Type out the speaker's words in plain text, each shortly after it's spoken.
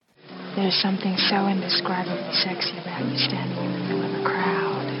There's something so indescribably sexy about you standing in the middle of a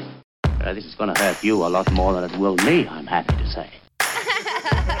crowd. This is going to hurt you a lot more than it will me, I'm happy to say.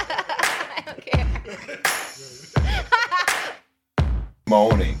 I don't care.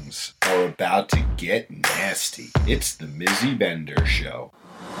 Mornings are about to get nasty. It's the Mizzy Bender Show.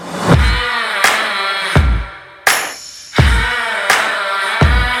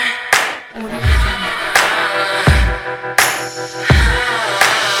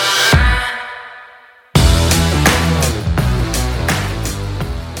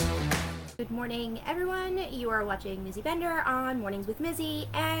 Good morning, everyone. You are watching Mizzy Bender on Mornings with Mizzy,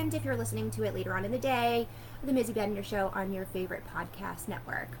 and if you're listening to it later on in the day, the Mizzy Bender Show on your favorite podcast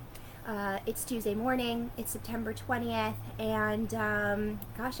network. It's Tuesday morning, it's September 20th, and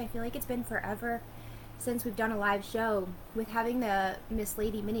gosh, I feel like it's been forever since we've done a live show. With having the Miss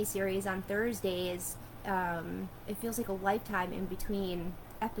Lady miniseries on Thursdays, it feels like a lifetime in between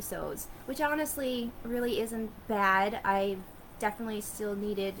episodes, which honestly really isn't bad. I definitely still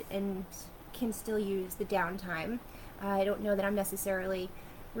needed and can still use the downtime. I don't know that I'm necessarily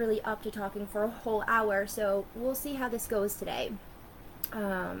really up to talking for a whole hour, so we'll see how this goes today.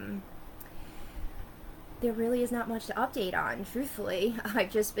 There really is not much to update on, truthfully. I've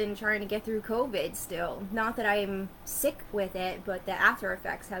just been trying to get through COVID still. Not that I'm sick with it, but the after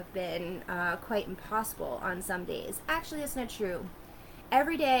effects have been quite impossible on some days. Actually, that's not true.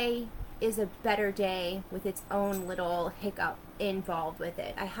 Every day is a better day with its own little hiccup involved with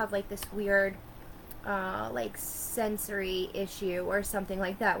it. I have like this weird like sensory issue or something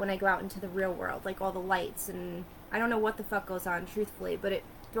like that when I go out into the real world, like all the lights, and I don't know what the fuck goes on, truthfully, but it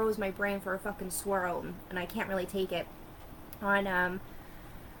throws my brain for a fucking swirl, and I can't really take it. I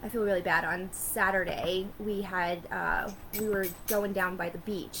feel really bad. On Saturday, we were going down by the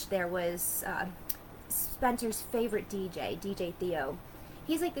beach. There was Spencer's favorite DJ, DJ Theo.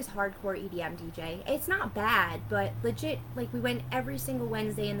 He's like this hardcore EDM DJ. It's not bad, but legit, like, we went every single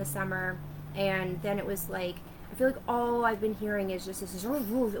Wednesday in the summer, and then it was like, I feel like all I've been hearing is just this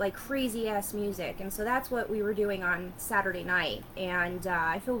like crazy ass music, and so that's what we were doing on Saturday night, and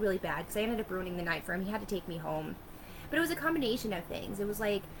I feel really bad because I ended up ruining the night for him. He had to take me home, but it was a combination of things. It was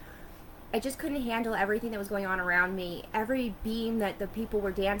like I just couldn't handle everything that was going on around me. Every beam that the people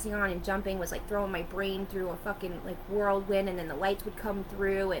were dancing on and jumping was like throwing my brain through a fucking like whirlwind, and then the lights would come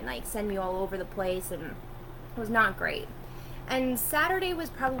through and like send me all over the place, and it was not great. And Saturday was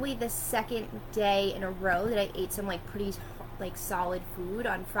probably the second day in a row that I ate some like pretty like solid food.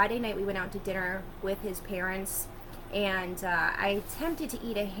 On Friday night we went out to dinner with his parents, and I attempted to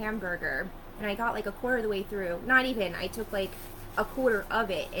eat a hamburger, and I got like a quarter of the way through. Not even. I took like a quarter of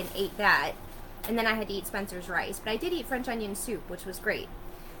it and ate that, and then I had to eat Spencer's rice. But I did eat French onion soup, which was great.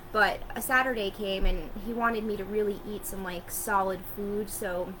 But a Saturday came, and he wanted me to really eat some like solid food,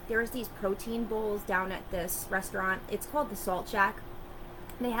 so there's these protein bowls down at this restaurant. It's called the Salt Shack.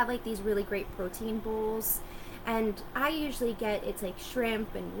 They have like these really great protein bowls, and I usually get, it's like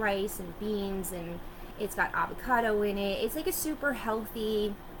shrimp and rice and beans, and it's got avocado in it. It's like a super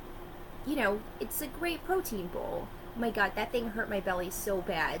healthy, you know, it's a great protein bowl. Oh my god, that thing hurt my belly so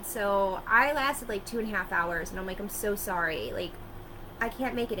bad. So I lasted like 2.5 hours, and I'm like, I'm so sorry, like, I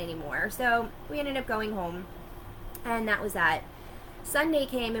can't make it anymore. So we ended up going home, and that was that. Sunday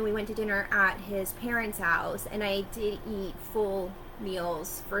came, and we went to dinner at his parents' house, and I did eat full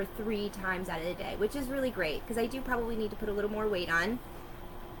meals for 3 times out of the day, which is really great, because I do probably need to put a little more weight on.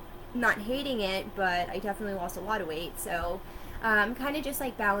 Not hating it, but I definitely lost a lot of weight, so kind of just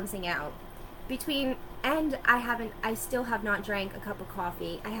like balancing out. And I still have not drank a cup of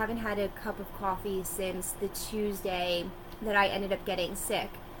coffee. I haven't had a cup of coffee since the Tuesday that I ended up getting sick.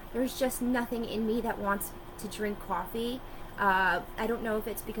 There's just nothing in me that wants to drink coffee. I don't know if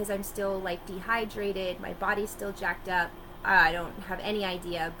it's because I'm still like dehydrated, my body's still jacked up. I don't have any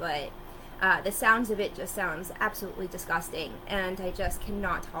idea, but the sounds of it just sounds absolutely disgusting, and I just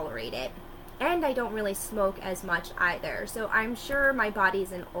cannot tolerate it. And I don't really smoke as much either, so I'm sure my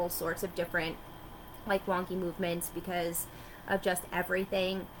body's in all sorts of different like wonky movements because of just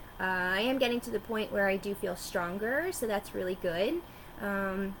everything. I am getting to the point where I do feel stronger, so that's really good.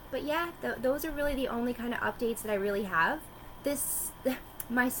 But yeah, those are really the only kind of updates that I really have.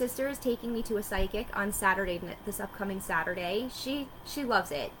 My sister is taking me to a psychic on Saturday, this upcoming Saturday. She loves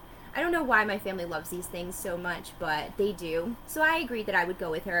it. I don't know why my family loves these things so much, but they do. So I agreed that I would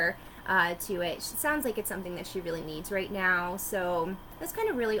go with her to it. It sounds like it's something that she really needs right now. So that's kind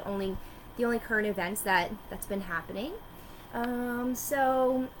of really the only current events that's been happening.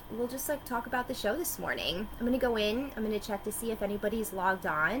 So we'll just like talk about the show this morning. I'm gonna go in, I'm gonna check to see if anybody's logged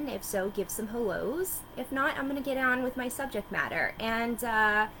on. If so, give some hellos. If not, I'm gonna get on with my subject matter. And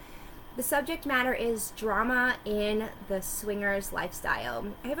The subject matter is drama in the swingers lifestyle.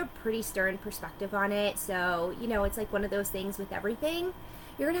 I have a pretty stern perspective on it, so, you know, it's like one of those things with everything.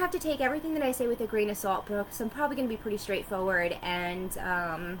 You're going to have to take everything that I say with a grain of salt, because I'm probably going to be pretty straightforward and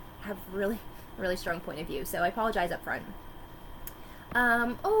have really strong point of view, so I apologize up front.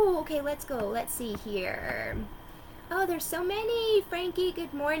 Okay, let's go. Let's see here. Oh, there's so many. Frankie,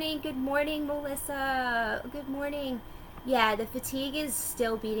 good morning. Good morning, Melissa. Good morning. Yeah, the fatigue is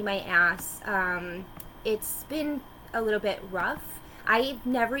still beating my ass. It's been a little bit rough. I've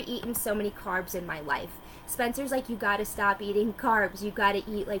never eaten so many carbs in my life. Spencer's like, you gotta stop eating carbs. You gotta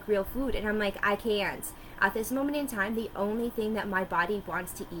eat like real food. And I'm like, I can't. At this moment in time, the only thing that my body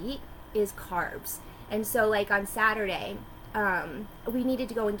wants to eat is carbs. And so like on Saturday, we needed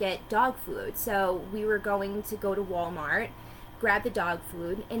to go and get dog food. So we were going to go to Walmart, grab the dog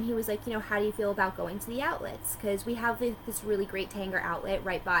food, and he was like, you know, how do you feel about going to the outlets? Because we have this really great Tanger outlet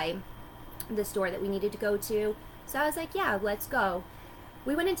right by the store that we needed to go to. So I was like, yeah, let's go.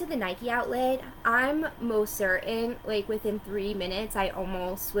 We went into the Nike outlet. I'm most certain, like within 3 minutes, I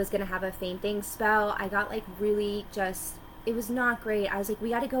almost was going to have a fainting spell. I got like really just, it was not great. I was like, we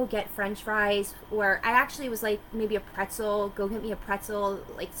got to go get French fries, or I actually was like, maybe a pretzel, go get me a pretzel,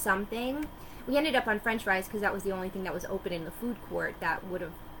 like something. We ended up on French fries because that was the only thing that was open in the food court that would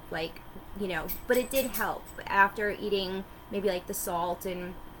have, like, you know, but it did help. After eating maybe like the salt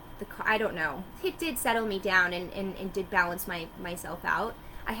and I don't know, it did settle me down and did balance myself out.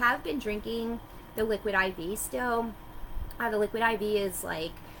 I have been drinking the Liquid IV still. The Liquid IV is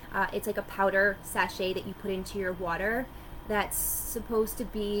like, it's like a powder sachet that you put into your water that's supposed to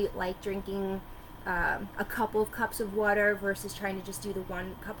be like drinking a couple of cups of water versus trying to just do the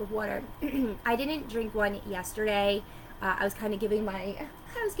 1 cup of water. I didn't drink one yesterday. I was kind of giving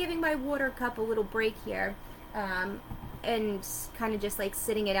my water cup a little break here. And kind of just like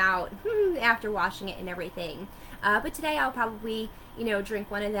sitting it out after washing it and everything. But today I'll probably, you know, drink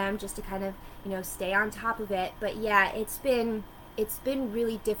one of them just to kind of, you know, stay on top of it. But yeah, it's been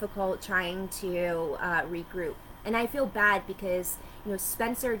really difficult trying to regroup. And I feel bad because, you know,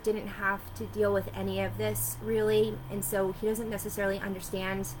 Spencer didn't have to deal with any of this really, and so he doesn't necessarily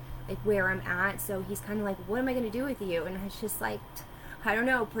understand like where I'm at. So he's kind of like, what am I going to do with you? And it's just like, I don't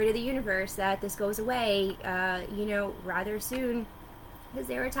know, pray to the universe that this goes away, you know, rather soon. Because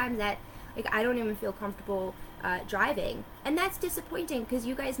there are times that, like, I don't even feel comfortable driving. And that's disappointing because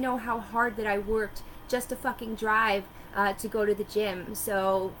you guys know how hard that I worked just to fucking drive to go to the gym.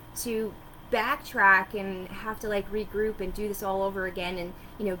 So to backtrack and have to, like, regroup and do this all over again and,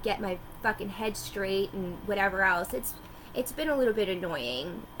 you know, get my fucking head straight and whatever else, it's been a little bit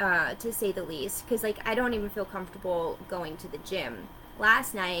annoying, to say the least. Because, like, I don't even feel comfortable going to the gym.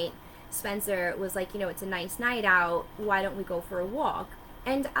 Last night, Spencer was like, you know, it's a nice night out, why don't we go for a walk?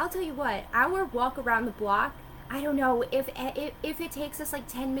 And I'll tell you what, our walk around the block, I don't know, if it takes us like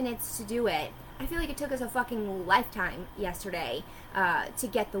 10 minutes to do it, I feel like it took us a fucking lifetime yesterday to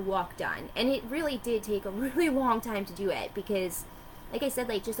get the walk done. And it really did take a really long time to do it because, like I said,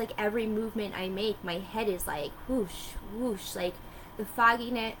 like just like every movement I make, my head is like whoosh, whoosh, like the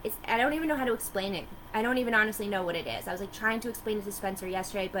fogginess, I don't even know how to explain it. I don't even honestly know what it is. I was like trying to explain it to Spencer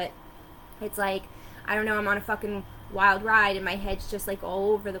yesterday, but it's like, I don't know, I'm on a fucking wild ride and my head's just like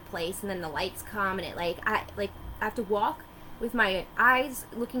all over the place, and then the lights come and it I have to walk with my eyes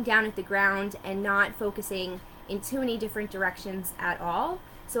looking down at the ground and not focusing in too many different directions at all.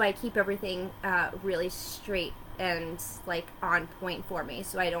 So I keep everything really straight and like on point for me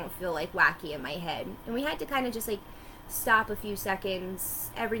so I don't feel like wacky in my head. And we had to kind of just like stop a few seconds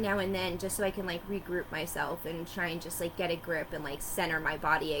every now and then just so I can like regroup myself and try and just like get a grip and like center my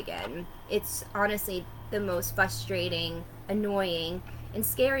body again. It's honestly the most frustrating, annoying, and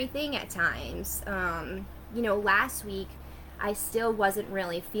scary thing at times. You know, last week I still wasn't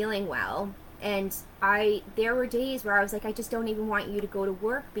really feeling well, and there were days where I was like, I just don't even want you to go to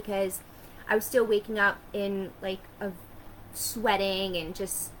work because I was still waking up in like a sweating and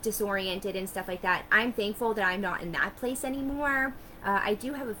just disoriented and stuff like that. I'm thankful that I'm not in that place anymore. I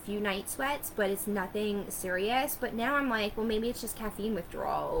do have a few night sweats, but it's nothing serious. But now I'm like, well, maybe it's just caffeine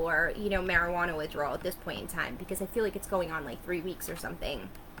withdrawal or, you know, marijuana withdrawal at this point in time because I feel like it's going on like 3 weeks or something.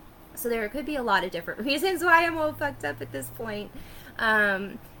 So there could be a lot of different reasons why I'm all fucked up at this point.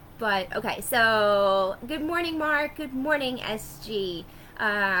 But okay, so good morning, Mark. Good morning, SG.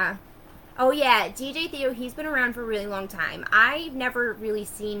 Oh yeah, DJ Theo, he's been around for a really long time. I've never really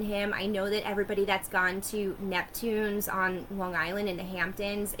seen him. I know that everybody that's gone to Neptune's on Long Island in the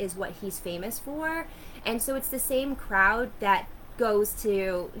Hamptons is what he's famous for. And so it's the same crowd that goes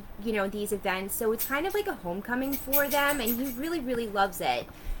to, you know, these events. So it's kind of like a homecoming for them, and he really, really loves it.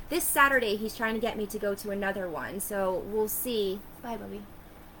 this Saturday he's trying to get me to go to another one, so we'll see. Bye, Bubby.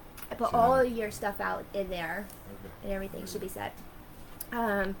 I put all of your stuff out in there, and everything should be set.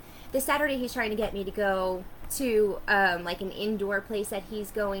 This Saturday he's trying to get me to go to like an indoor place that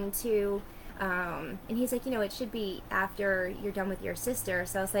he's going to, and he's like, it should be after you're done with your sister.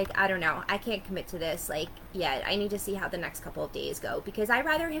 So I was like, I don't know, I can't commit to this like yet. I need to see how the next couple of days go, because I'd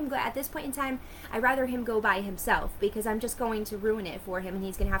rather him go at this point in time. I'd rather him go by himself, because I'm just going to ruin it for him, and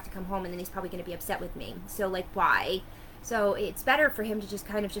he's gonna have to come home, and then he's probably gonna be upset with me. So like, why? So it's better for him to just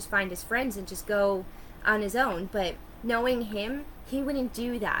kind of just find his friends and just go on his own. But knowing him, he wouldn't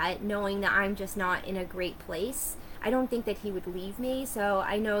do that, knowing that I'm just not in a great place. I don't think that he would leave me, so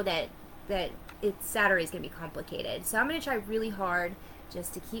I know that Saturday's going to be complicated. So I'm going to try really hard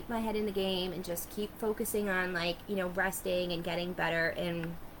just to keep my head in the game and just keep focusing on, like, resting and getting better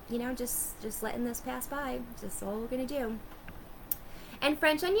and, just letting this pass by. That's all we're going to do. And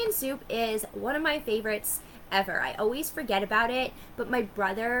French onion soup is one of my favorites ever. I always forget about it, but my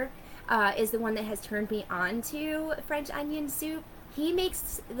brother is the one that has turned me on to French onion soup. He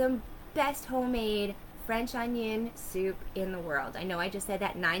makes the best homemade French onion soup in the world. I know I just said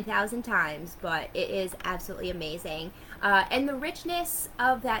that 9,000 times, but it is absolutely amazing. And the richness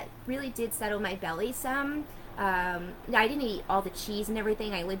of that really did settle my belly some. I didn't eat all the cheese and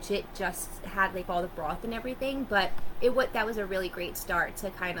everything. I legit just had like all the broth and everything, but that was a really great start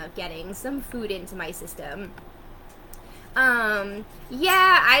to kind of getting some food into my system.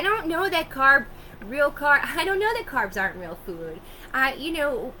 Yeah, I don't know that I don't know that carbs aren't real food.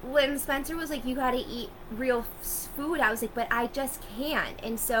 When Spencer was like, you gotta eat real food, I was like, but I just can't.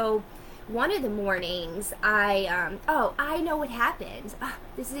 And so one of the mornings I know what happened.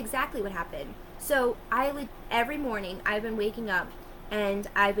 This is exactly what happened. So every morning I've been waking up and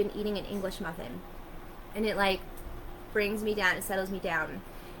I've been eating an English muffin, and it like brings me down, it settles me down.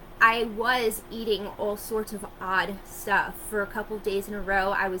 I was eating all sorts of odd stuff. For a couple of days in a row,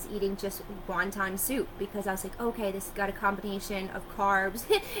 I was eating just wonton soup, because I was like, okay, this has got a combination of carbs,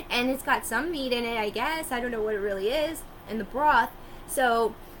 and it's got some meat in it, I guess. I don't know what it really is, and the broth.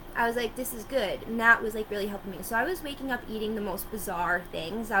 So I was like, this is good, and that was like really helping me. So I was waking up eating the most bizarre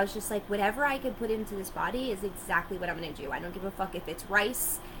things. I was just like, whatever I could put into this body is exactly what I'm going to do. I don't give a fuck if it's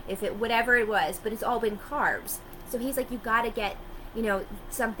rice, whatever it was, but it's all been carbs. So he's like, you got to get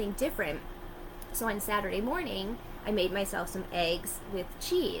something different. So on Saturday morning, I made myself some eggs with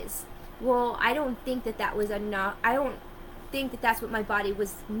cheese. Well, I don't think that was enough. I don't think that that's what my body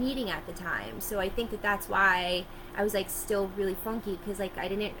was needing at the time. So I think that that's why I was like still really funky, because like I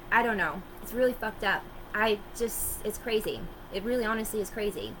don't know. It's really fucked up. It's crazy. It really honestly is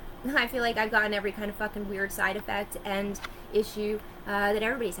crazy. I feel like I've gotten every kind of fucking weird side effect and issue that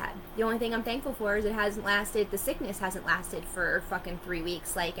everybody's had. The only thing I'm thankful for is the sickness hasn't lasted for fucking 3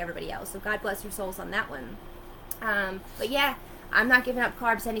 weeks like everybody else. So God bless your souls on that one. But yeah, I'm not giving up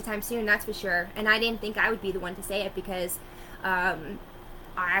carbs anytime soon, that's for sure. And I didn't think I would be the one to say it, because I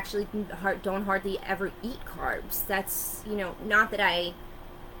actually don't hardly ever eat carbs. That's, not that I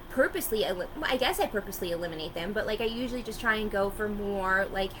purposely, I guess I purposely eliminate them, but like I usually just try and go for more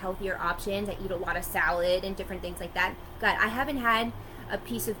like healthier options. I eat a lot of salad and different things like that. God, I haven't had a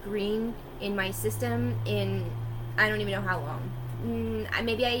piece of green in my system in I don't even know how long.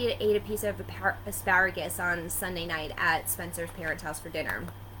 Maybe I ate a piece of asparagus on Sunday night at Spencer's parents' house for dinner.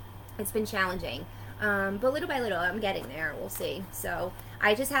 It's been challenging, but little by little I'm getting there. We'll see. So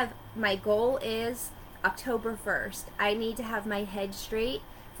I just have, my goal is October 1st. I need to have my head straight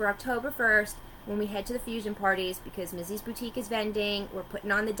for October 1st when we head to the fusion parties, because Mizzy's Boutique is vending, we're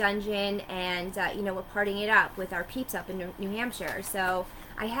putting on the dungeon, and we're partying it up with our peeps up in New Hampshire. So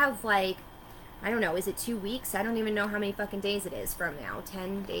I have like, I don't know, is it 2 weeks? I don't even know how many fucking days it is from now.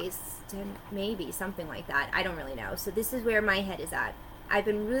 10 days, 10, maybe, something like that. I don't really know. So this is where my head is at. I've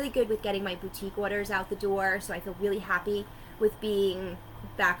been really good with getting my boutique orders out the door, so I feel really happy with being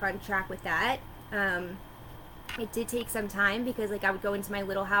back on track with that. It did take some time, because like I would go into my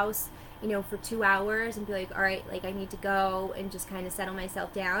little house, for 2 hours and be like, all right, like I need to go and just kind of settle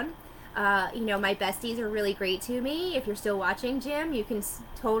myself down. My besties are really great to me. If you're still watching, Jim, you can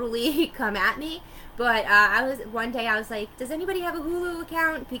totally come at me. But one day I was like, does anybody have a Hulu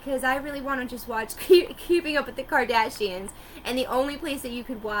account? Because I really want to just watch Keeping Up with the Kardashians. And the only place that you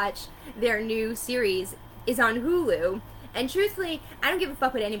could watch their new series is on Hulu. And truthfully, I don't give a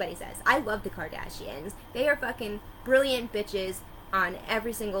fuck what anybody says. I love the Kardashians. They are fucking brilliant bitches. on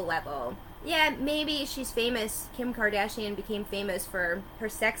every single level. Yeah, maybe she's famous. Kim Kardashian became famous for her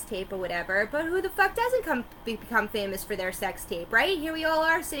sex tape or whatever, but who the fuck doesn't become famous for their sex tape, right? Here we all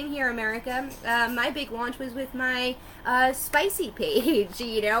are sitting here, America. My big launch was with my spicy page,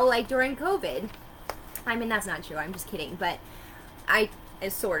 you know, like during COVID. I mean, that's not true. I'm just kidding, but I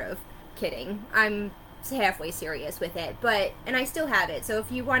is sort of kidding. I'm halfway serious with it, but, and I still have it, so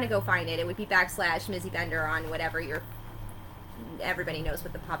if you want to go find it, it would be / Mizzy Bender on whatever your, everybody knows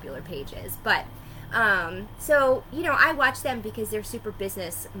what the popular page is, but, so, you know, I watch them because they're super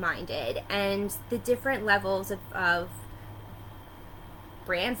business minded, and the different levels of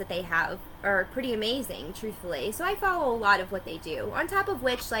brands that they have are pretty amazing, truthfully. So I follow a lot of what they do. On top of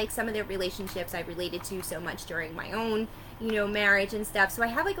which, like, some of their relationships I related to so much during my own, you know, marriage and stuff. So I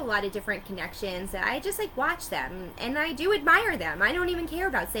have, like, a lot of different connections that I just, like, watch them. And I do admire them. I don't even care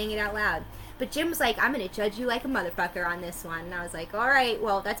about saying it out loud. But Jim was like, I'm going to judge you like a motherfucker on this one. And I was like, all right,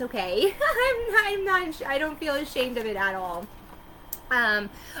 well, that's okay. I don't feel ashamed of it at all.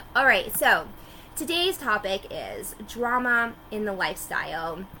 All right, so today's topic is drama in the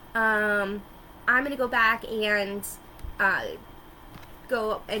lifestyle. I'm going to go back and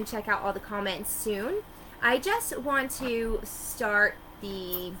go and check out all the comments soon. I just want to start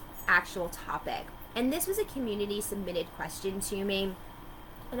the actual topic. And this was a community submitted question to me.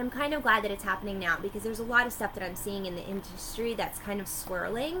 And I'm kind of glad that it's happening now because there's a lot of stuff that I'm seeing in the industry that's kind of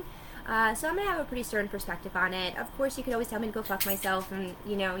swirling. So I'm going to have a pretty stern perspective on it. Of course, you could always tell me to go fuck myself and,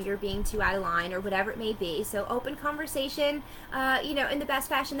 you know, you're being too out of line or whatever it may be. So open conversation, you know, in the best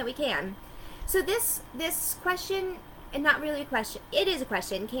fashion that we can. So this question, and not really a question, it is a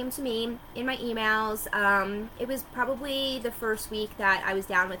question, came to me in my emails. It was probably the first week that I was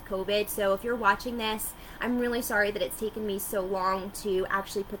down with COVID. So if you're watching this, I'm really sorry that it's taken me so long to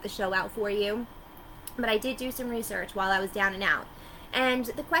actually put the show out for you. But I did do some research while I was down and out. And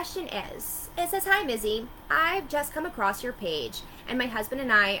the question is, it says, hi Mizzy, I've just come across your page and my husband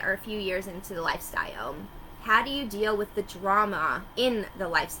and I are a few years into the lifestyle. How do you deal with the drama in the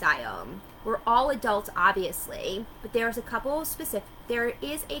lifestyle? We're all adults obviously, but there is a couple specifically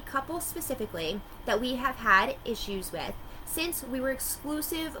that we have had issues with since we were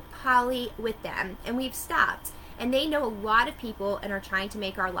exclusive poly with them and we've stopped, and they know a lot of people and are trying to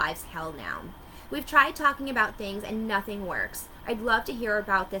make our lives hell now. We've tried talking about things and nothing works. I'd love to hear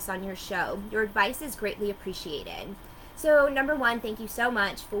about this on your show. Your advice is greatly appreciated. So number one, thank you so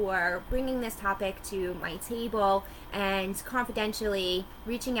much for bringing this topic to my table and confidentially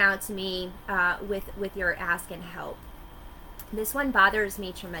reaching out to me with your ask and help. This one bothers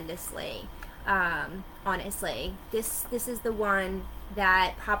me tremendously, honestly. This is the one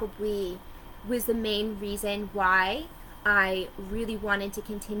that probably was the main reason why I really wanted to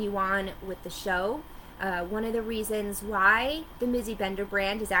continue on with the show. One of the reasons why the Mizzy Bender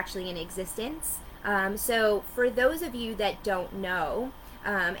brand is actually in existence. So for those of you that don't know,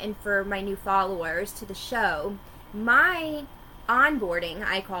 and for my new followers to the show, my onboarding,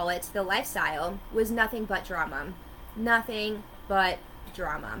 I call it, to the lifestyle was nothing but drama. Nothing but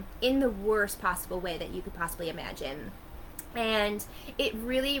drama. In the worst possible way that you could possibly imagine. And it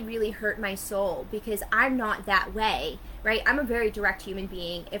really, really hurt my soul because I'm not that way, right? I'm a very direct human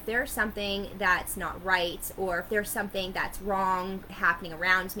being. If there's something that's not right or if there's something that's wrong happening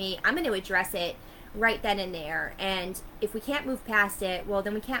around me, I'm going to address it right then and there. And if we can't move past it, well,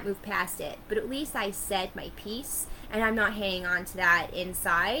 then we can't move past it. But at least I said my piece and I'm not hanging on to that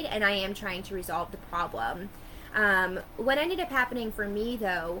inside, and I am trying to resolve the problem. What ended up happening for me,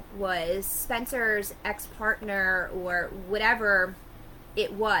 though, was Spencer's ex-partner, or whatever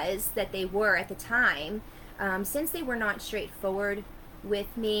it was that they were at the time, since they were not straightforward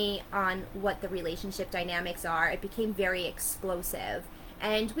with me on what the relationship dynamics are, it became very explosive.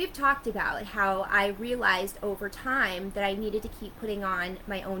 And we've talked about how I realized over time that I needed to keep putting on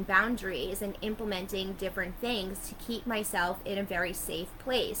my own boundaries and implementing different things to keep myself in a very safe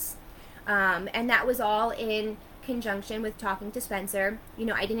place. And that was all in conjunction with talking to Spencer. You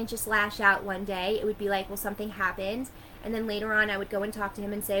know, I didn't just lash out one day. It would be like, well, something happened. And then later on I would go and talk to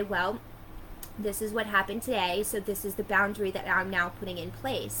him and say, well, this is what happened today, so this is the boundary that I'm now putting in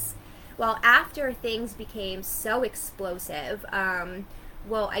place. Well, after things became so explosive,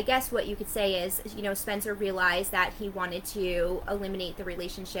 well, I guess what you could say is, you know, Spencer realized that he wanted to eliminate the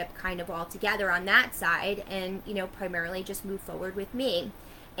relationship kind of altogether on that side and, you know, primarily just move forward with me.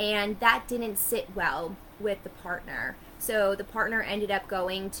 And that didn't sit well with the partner. So the partner ended up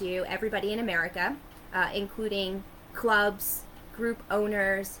going to everybody in America, including clubs, group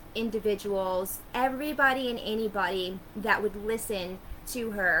owners, individuals, everybody and anybody that would listen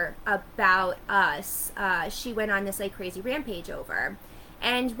to her about us, she went on this like crazy rampage over.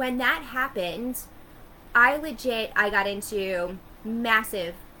 And when that happened, I got into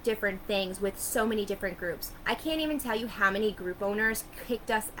massive different things with so many different groups. I can't even tell you how many group owners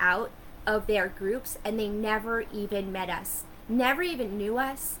kicked us out of their groups, and they never even met us, never even knew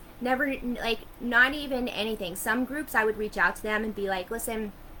us, never, like, not even anything. Some groups I would reach out to them and be like,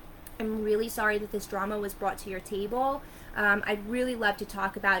 listen, I'm really sorry that this drama was brought to your table. I'd really love to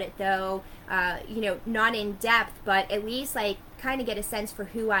talk about it, though, not in depth, but at least like kind of get a sense for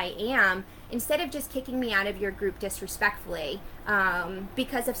who I am, instead of just kicking me out of your group disrespectfully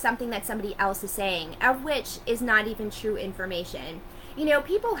because of something that somebody else is saying, of which is not even true information.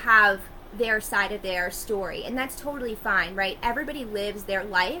 People have their side of their story, and that's totally fine, right? Everybody lives their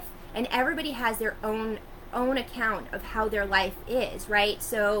life, and everybody has their own account of how their life is, right?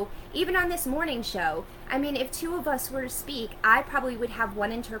 So even on this morning show, I mean, if two of us were to speak, I probably would have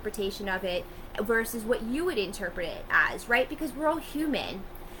one interpretation of it versus what you would interpret it as, right? Because we're all human.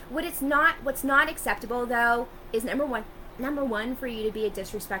 What's not acceptable, though, is number one, for you to be a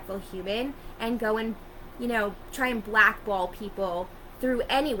disrespectful human and go and, try and blackball people through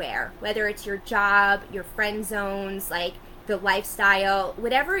anywhere, whether it's your job, your friend zones, like the lifestyle,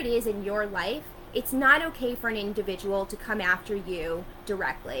 whatever it is in your life. It's not okay for an individual to come after you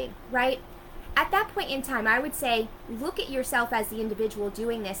directly, right? At that point in time, I would say, look at yourself as the individual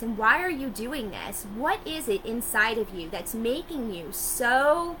doing this, and why are you doing this? What is it inside of you that's making you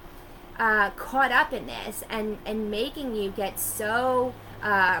so caught up in this and making you get so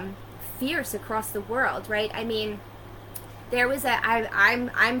fierce across the world, right? I mean, there was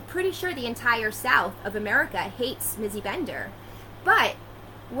I'm pretty sure the entire South of America hates Mizzy Bender, but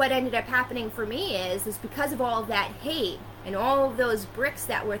what ended up happening for me is because of all of that hate and all of those bricks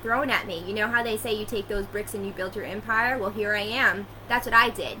that were thrown at me. You know how they say you take those bricks and you build your empire? Well, here I am. That's what I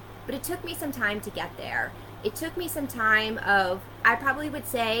did. But it took me some time to get there. It took me some time I probably would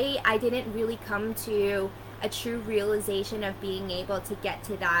say I didn't really come to a true realization of being able to get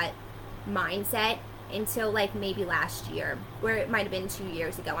to that mindset until like maybe last year, where it might have been 2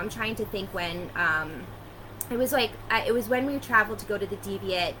 years ago. I'm trying to think when, it was when we traveled to go to the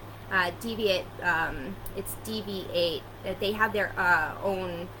Deviate, it's Deviate, that they have their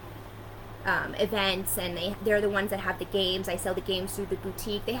own events, and they're the ones that have the games. I sell the games through the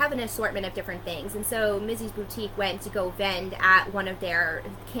boutique. They have an assortment of different things, and so Mizzy's Boutique went to go vend at one of their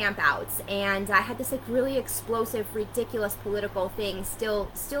campouts, and I had this like really explosive, ridiculous political thing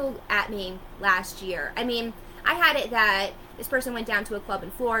still at me last year. I mean, I had it that this person went down to a club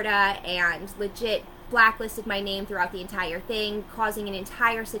in Florida and legit blacklisted my name throughout the entire thing, causing an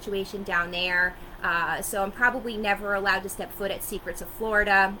entire situation down there. So I'm probably never allowed to step foot at Secrets of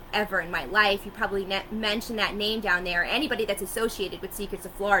Florida ever in my life. You probably mention that name down there. Anybody that's associated with Secrets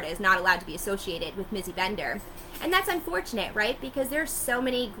of Florida is not allowed to be associated with Mizzy Bender. And that's unfortunate, right? Because there's so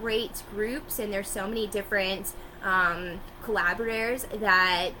many great groups and there's so many different collaborators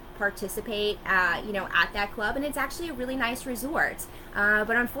that participate at that club, and it's actually a really nice resort,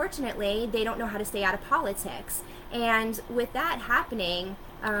 but unfortunately they don't know how to stay out of politics. And with that happening,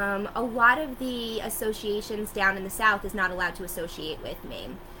 a lot of the associations down in the South is not allowed to associate with me,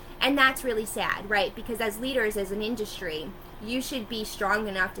 and that's really sad, right? Because as leaders, as an industry, you should be strong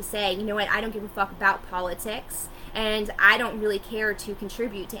enough to say, you know what, I don't give a fuck about politics, and I don't really care to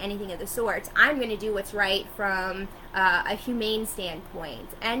contribute to anything of the sort. I'm going to do what's right from a humane standpoint.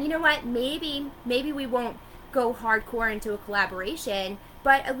 And you know what? Maybe we won't go hardcore into a collaboration,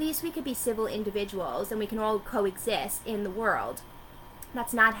 but at least we could be civil individuals and we can all coexist in the world.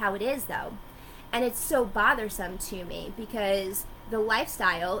 That's not how it is, though. And it's so bothersome to me because the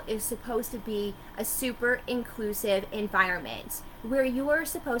lifestyle is supposed to be a super inclusive environment where you are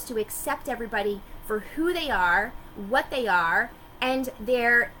supposed to accept everybody for who they are, what they are, and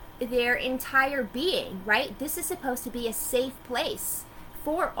their entire being, right? This is supposed to be a safe place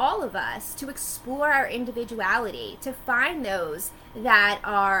for all of us to explore our individuality, to find those that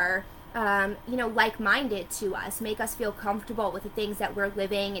are like-minded to us, make us feel comfortable with the things that we're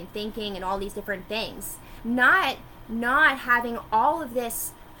living and thinking and all these different things. Not having all of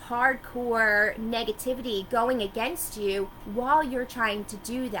this hardcore negativity going against you while you're trying to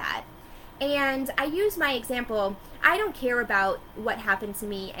do that. And I use my example, I don't care about what happened to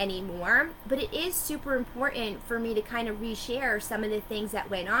me anymore, but it is super important for me to kind of reshare some of the things that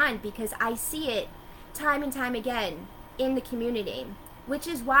went on because I see it time and time again in the community, which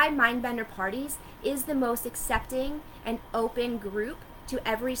is why Mindbender Parties is the most accepting and open group to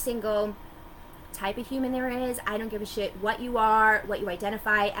every single type of human there is. I don't give a shit what you are, what you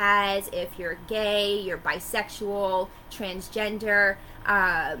identify as, if you're gay, you're bisexual, transgender,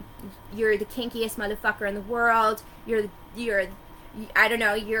 you're the kinkiest motherfucker in the world, you're I don't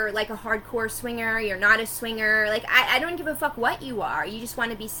know, you're like a hardcore swinger, you're not a swinger. Like, I don't give a fuck what you are. You just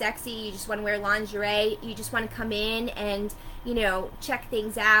want to be sexy, you just want to wear lingerie, you just want to come in and, you know, check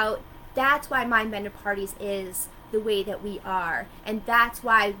things out. That's why Mindbender Parties is the way that we are, and that's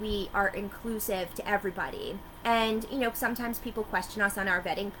why we are inclusive to everybody. And, you know, sometimes people question us on our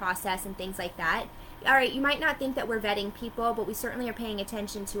vetting process and things like that. All right, you might not think that we're vetting people, but we certainly are paying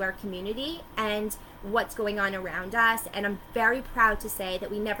attention to our community and what's going on around us. And I'm very proud to say that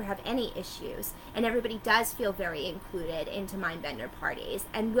we never have any issues, and everybody does feel very included into Mindbender Parties,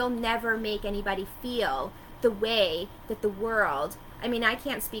 and we'll never make anybody feel the way that the world, I mean, I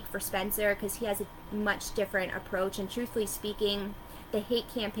can't speak for Spencer because he has a much different approach, and truthfully speaking, the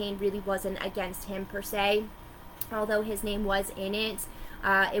hate campaign really wasn't against him per se, although his name was in it.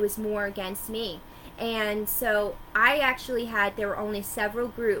 It was more against me. And so I actually there were only several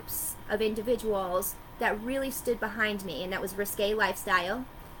groups of individuals that really stood behind me, and that was Risque Lifestyle,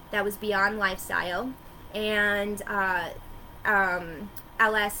 that was Beyond Lifestyle, and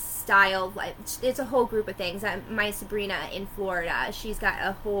LS Style. It's a whole group of things. My Sabrina in Florida, she's got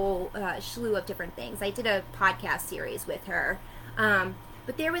a whole slew of different things. I did a podcast series with her.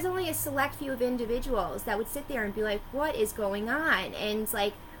 But there was only a select few of individuals that would sit there and be like, what is going on? And it's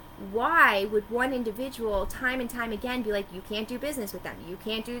like, why would one individual time and time again be like, you can't do business with them, you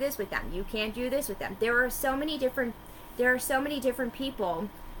can't do this with them, you can't do this with them? There are so many different people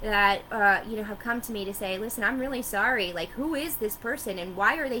that you know, have come to me to say, listen, I'm really sorry, like, who is this person and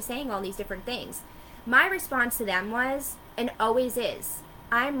why are they saying all these different things? My response to them was, and always is,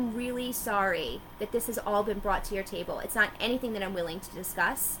 I'm really sorry that this has all been brought to your table. It's not anything that I'm willing to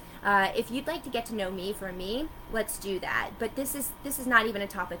discuss. If you'd like to get to know me for me, let's do that. But this is not even a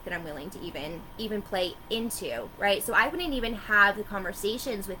topic that I'm willing to even play into, right? So I wouldn't even have the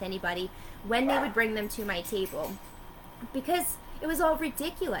conversations with anybody when they would bring them to my table, because it was all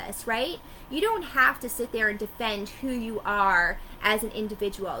ridiculous, right? You don't have to sit there and defend who you are as an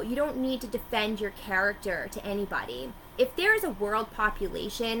individual. You don't need to defend your character to anybody. If there is a world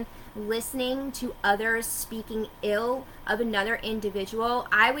population listening to others speaking ill of another individual,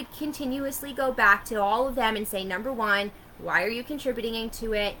 I would continuously go back to all of them and say, number one, why are you contributing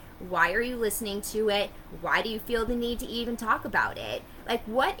to it? Why are you listening to it? Why do you feel the need to even talk about it? Like,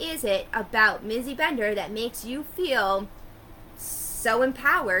 what is it about Mizzy Bender that makes you feel so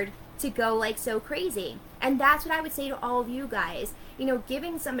empowered to go like so crazy? And that's what I would say to all of you guys. You know,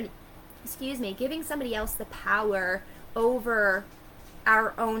 giving somebody else the power over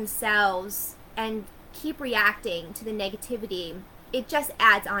our own selves and keep reacting to the negativity, it just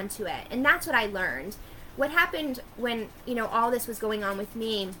adds on to it. And that's what I learned. What happened when, you know, all this was going on with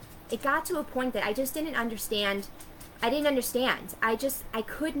me, it got to a point that I just didn't understand. I didn't understand. I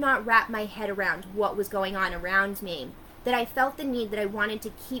could not wrap my head around what was going on around me, that I felt the need that I wanted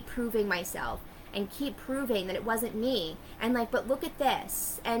to keep proving myself and keep proving that it wasn't me. And like, but look at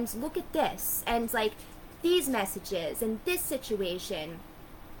this, and look at this, and like these messages and this situation.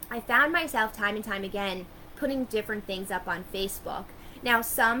 I found myself time and time again putting different things up on Facebook. Now,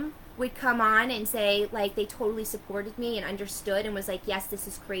 some would come on and say, like, they totally supported me and understood and was like, yes, this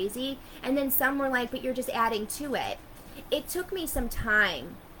is crazy. And then some were like, but you're just adding to it. It took me some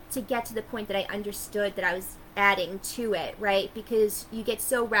time to get to the point that I understood that I was adding to it, right? Because you get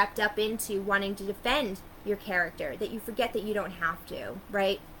so wrapped up into wanting to defend your character that you forget that you don't have to,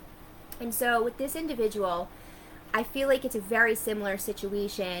 right? And so with this individual, I feel like it's a very similar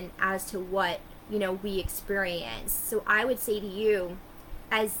situation as to what, you know, we experience. So I would say to you,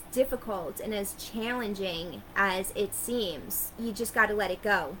 as difficult and as challenging as it seems, you just got to let it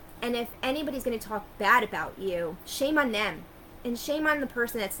go. And if anybody's going to talk bad about you, shame on them. And shame on the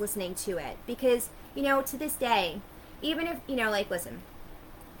person that's listening to it. Because, you know, to this day, even if, you know, like, listen,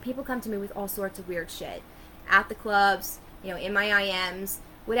 people come to me with all sorts of weird shit. At the clubs, you know, in my IMs,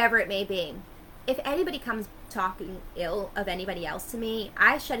 whatever it may be. If anybody comes talking ill of anybody else to me,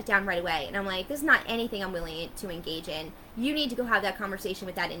 I shut it down right away. And I'm like, this is not anything I'm willing to engage in. You need to go have that conversation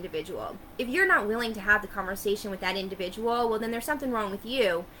with that individual. If you're not willing to have the conversation with that individual, well, then there's something wrong with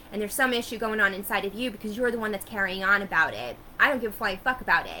you. And there's some issue going on inside of you because you're the one that's carrying on about it. I don't give a flying fuck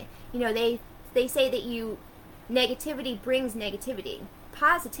about it. You know, they say that negativity brings negativity.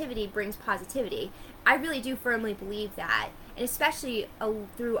 Positivity brings positivity. I really do firmly believe that. And especially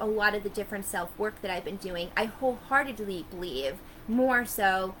through a lot of the different self-work that I've been doing, I wholeheartedly believe, more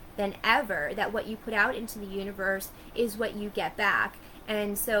so than ever, that what you put out into the universe is what you get back.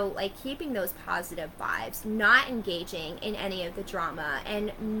 And so, like, keeping those positive vibes, not engaging in any of the drama,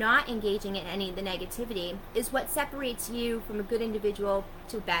 and not engaging in any of the negativity is what separates you from a good individual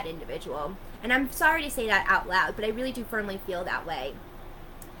to a bad individual. And I'm sorry to say that out loud, but I really do firmly feel that way.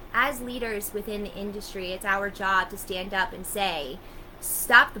 As leaders within the industry, it's our job to stand up and say,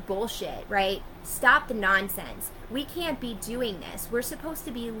 stop the bullshit, right? Stop the nonsense. We can't be doing this. We're supposed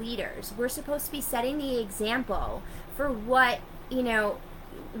to be leaders. We're supposed to be setting the example for what, you know,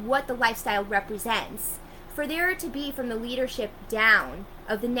 what the lifestyle represents. For there to be from the leadership down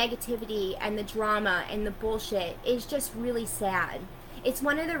of the negativity and the drama and the bullshit is just really sad. It's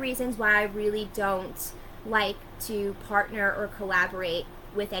one of the reasons why I really don't like to partner or collaborate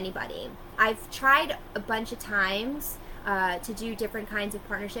with anybody. I've tried a bunch of times to do different kinds of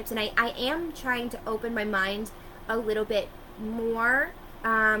partnerships, and I am trying to open my mind a little bit more,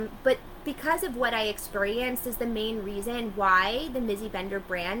 but because of what I experienced is the main reason why the Mizzy Bender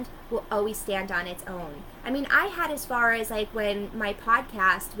brand will always stand on its own. I mean, I had as far as like when my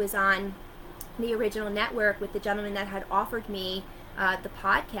podcast was on the original network with the gentleman that had offered me the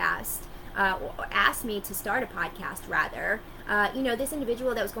podcast, asked me to start a podcast rather, you know, this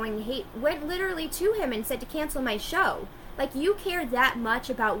individual that was going to hate went literally to him and said to cancel my show. Like, you care that much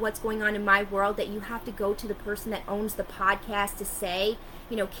about what's going on in my world that you have to go to the person that owns the podcast to say,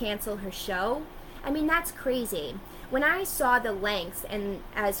 you know, cancel her show? I mean, that's crazy. When I saw the lengths and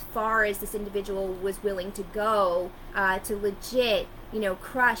as far as this individual was willing to go to legit, you know,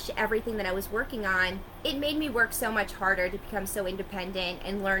 crush everything that I was working on, it made me work so much harder to become so independent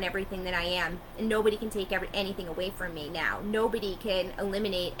and learn everything that I am. And nobody can take anything away from me now. Nobody can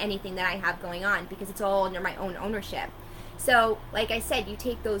eliminate anything that I have going on because it's all under my own ownership. So, like I said, you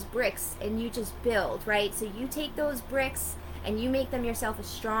take those bricks and you just build, right? So you take those bricks and you make them yourself a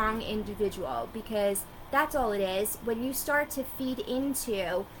strong individual, because that's all it is. When you start to feed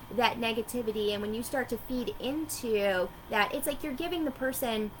into that negativity and when you start to feed into that, it's like you're giving the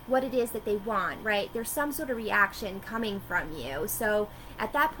person what it is that they want, right? There's some sort of reaction coming from you. So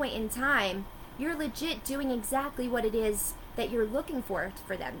at that point in time, you're legit doing exactly what it is that you're looking for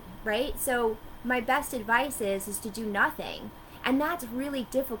them, right? So my best advice is to do nothing. And that's really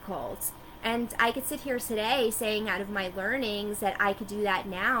difficult. And I could sit here today saying out of my learnings that I could do that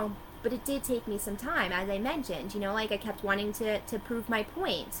now, but it did take me some time, as I mentioned. You know, like I kept wanting to prove my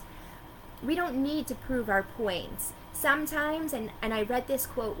point. We don't need to prove our points. Sometimes, and I read this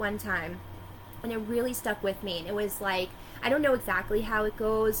quote one time, and it really stuck with me. And it was like, I don't know exactly how it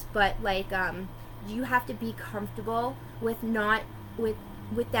goes, but like, you have to be comfortable with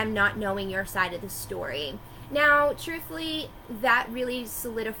them not knowing your side of the story. Now, truthfully, that really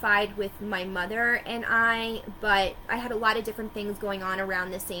solidified with my mother and I, but I had a lot of different things going on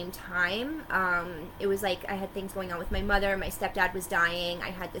around the same time. It was like I had things going on with my mother, my stepdad was dying, I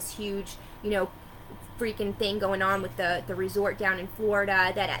had this huge, you know, freaking thing going on with the resort down in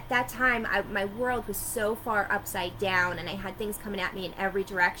Florida, that at that time, my world was so far upside down, and I had things coming at me in every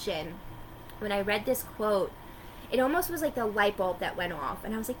direction. When I read this quote, it almost was like a light bulb that went off,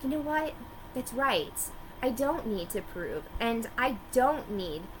 and I was like, you know what? That's right. I don't need to prove, and I don't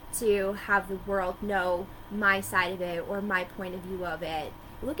need to have the world know my side of it or my point of view of it.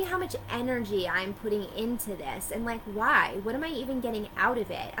 Look at how much energy I'm putting into this, and like, why? What am I even getting out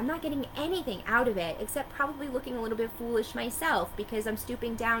of it? I'm not getting anything out of it except probably looking a little bit foolish myself because I'm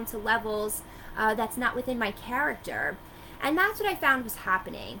stooping down to levels that's not within my character. And that's what I found was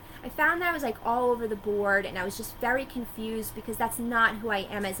happening. I found that I was like all over the board, and I was just very confused because that's not who I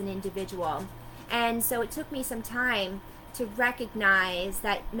am as an individual. And so it took me some time to recognize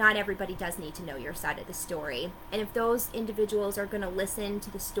that not everybody does need to know your side of the story. And if those individuals are going to listen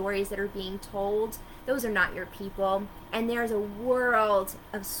to the stories that are being told, those are not your people. And there's a world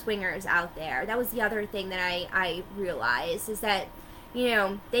of swingers out there. That was the other thing that I realized, is that, you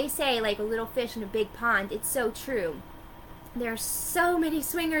know, they say like a little fish in a big pond. It's so true. There are so many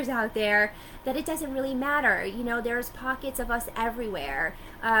swingers out there that it doesn't really matter. You know, there's pockets of us everywhere.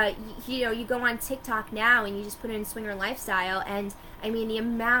 You know, you go on TikTok now and you just put in swinger lifestyle, and I mean, the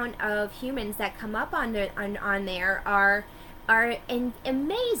amount of humans that come up on there are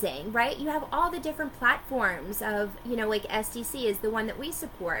amazing, right? You have all the different platforms of, you know, like SDC is the one that we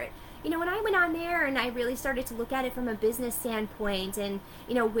support. You know, when I went on there and I really started to look at it from a business standpoint, and,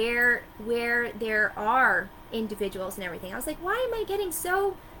 you know, where there are individuals and everything, I was like, why am I getting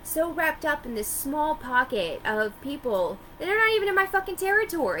so wrapped up in this small pocket of people that are not even in my fucking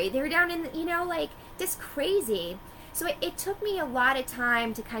territory? They're down in, you know, like, just crazy. So it took me a lot of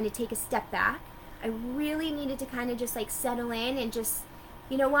time to kind of take a step back. I really needed to kind of just like settle in and just,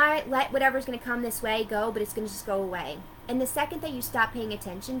 you know what, let whatever's going to come this way go, but it's going to just go away. And the second that you stop paying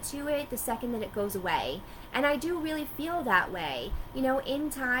attention to it, the second that it goes away. And I do really feel that way. You know, in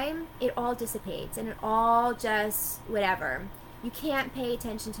time, it all dissipates and it all just whatever. You can't pay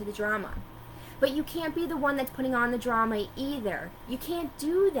attention to the drama. But you can't be the one that's putting on the drama either. You can't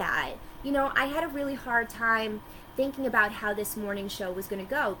do that. You know, I had a really hard time thinking about how this morning show was going to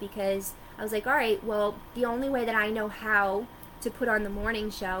go, because I was like, all right, well, the only way that I know how to put on the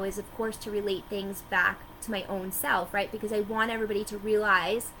morning show is, of course, to relate things back to my own self, right? Because I want everybody to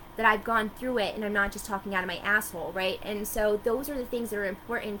realize that I've gone through it and I'm not just talking out of my asshole, right? And so those are the things that are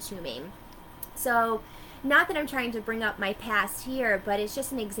important to me. So not that I'm trying to bring up my past here, but it's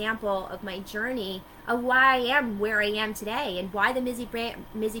just an example of my journey of why I am where I am today and why the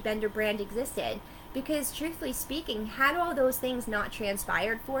Mizzy Bender brand existed. Because truthfully speaking, had all those things not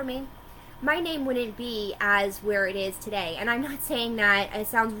transpired for me, my name wouldn't be as where it is today. And I'm not saying that, it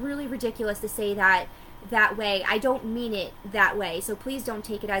sounds really ridiculous to say that way. I don't mean it that way. So please don't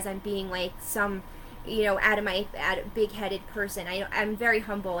take it as I'm being like some, you know, big-headed person. I'm very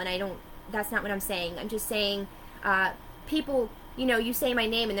humble, and that's not what I'm saying. I'm just saying, people, you know, you say my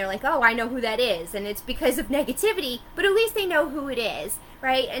name and they're like, oh, I know who that is. And it's because of negativity, but at least they know who it is,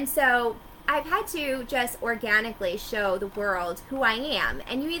 right? And so I've had to just organically show the world who I am.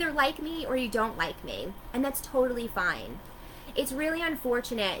 And you either like me or you don't like me. And that's totally fine. It's really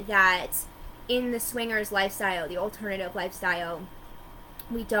unfortunate that in the swingers lifestyle, the alternative lifestyle,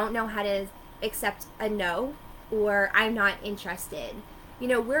 we don't know how to accept a no or I'm not interested. You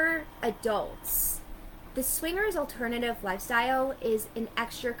know, we're adults. The swingers alternative lifestyle is an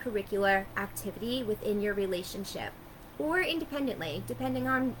extracurricular activity within your relationship, or independently, depending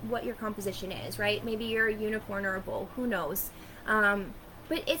on what your composition is, right? Maybe you're a unicorn or a bull, who knows?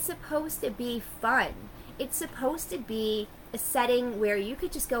 But it's supposed to be fun. It's supposed to be a setting where you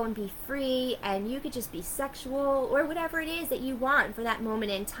could just go and be free, and you could just be sexual, or whatever it is that you want for that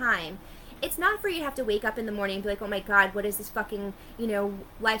moment in time. It's not for you to have to wake up in the morning and be like, oh my God, what is this fucking, you know,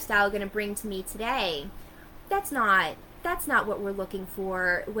 lifestyle going to bring to me today? That's not what we're looking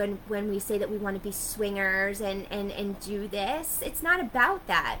for when we say that we want to be swingers and do this. It's not about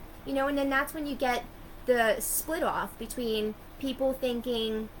that, you know. And then that's when you get the split off between people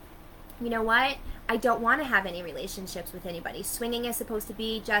thinking, you know what, I don't want to have any relationships with anybody. Swinging is supposed to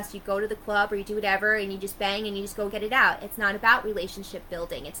be just you go to the club or you do whatever and you just bang and you just go get it out. It's not about relationship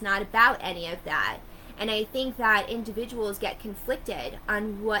building. It's not about any of that. And I think that individuals get conflicted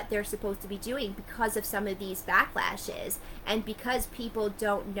on what they're supposed to be doing because of some of these backlashes, and because people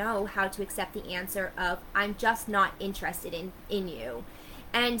don't know how to accept the answer of, I'm just not interested in you.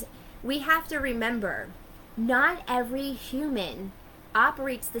 And we have to remember, not every human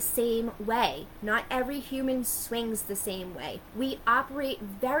operates the same way. Not every human swings the same way. We operate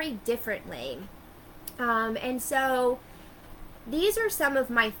very differently. And so these are some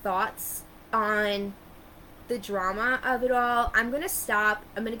of my thoughts on the drama of it all. I'm going to stop.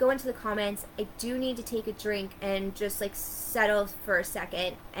 I'm going to go into the comments. I do need to take a drink and just like settle for a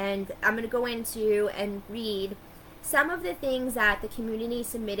second. And I'm going to go into and read some of the things that the community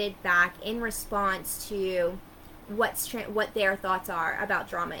submitted back in response to what their thoughts are about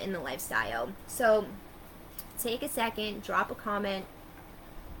drama in the lifestyle. So take a second, drop a comment.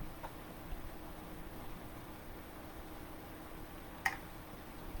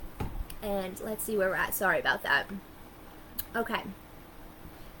 And let's see where we're at. Sorry about that. Okay.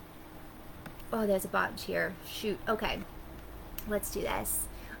 Oh, there's a bunch here. Shoot. Okay. Let's do this.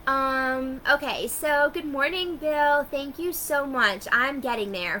 Okay, so good morning, Bill. Thank you so much. I'm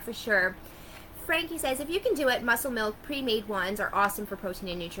getting there for sure. Frankie says, if you can do it, Muscle Milk pre-made ones are awesome for protein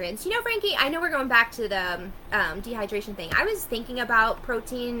and nutrients. You know, Frankie, I know we're going back to the dehydration thing. I was thinking about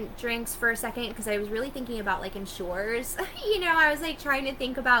protein drinks for a second because I was really thinking about, like, Ensures. You know, I was, like, trying to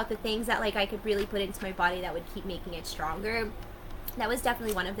think about the things that, like, I could really put into my body that would keep making it stronger. That was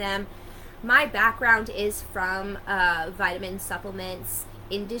definitely one of them. My background is from vitamin supplements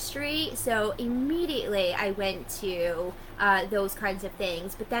industry, so immediately I went to those kinds of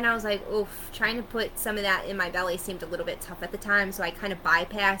things. But then I was like, oof, trying to put some of that in my belly seemed a little bit tough at the time, so I kind of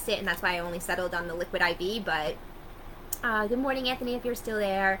bypassed it, and that's why I only settled on the liquid IV. But good morning, Anthony, if you're still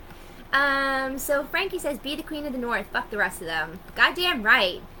there. So Frankie says, be the queen of the north, fuck the rest of them. Goddamn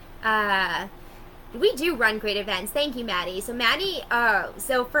right. We do run great events. Thank you, Maddie. So Maddie,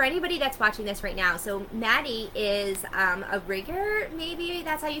 so for anybody that's watching this right now, so Maddie is a rigger, maybe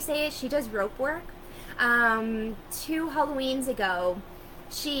that's how you say it. She does rope work. 2 Halloweens ago,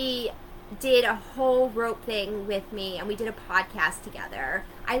 she did a whole rope thing with me and we did a podcast together.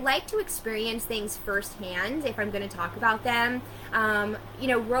 I like to experience things firsthand if I'm going to talk about them.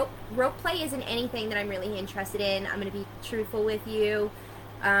 Rope play isn't anything that I'm really interested in. I'm going to be truthful with you,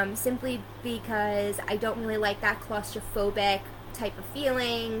 simply because I don't really like that claustrophobic type of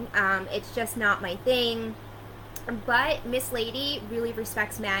feeling. It's just not my thing. But Miss Lady really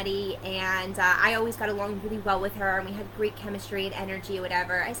respects Maddie, and I always got along really well with her, and we had great chemistry and energy or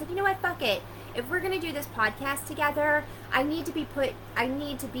whatever. I said, you know what, fuck it. If we're going to do this podcast together, I need to be,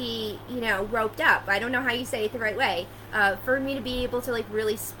 roped up. I don't know how you say it the right way, for me to be able to, like,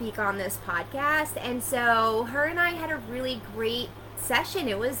 really speak on this podcast. And so her and I had a really great session.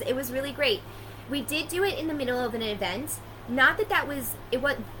 It was really great. We did do it in the middle of an event. Not that was, it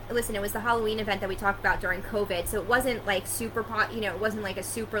was the Halloween event that we talked about during COVID, so it wasn't like super, it wasn't like a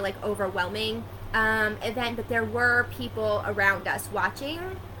super like overwhelming event, but there were people around us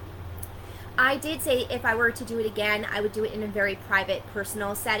watching. I did say if I were to do it again, I would do it in a very private,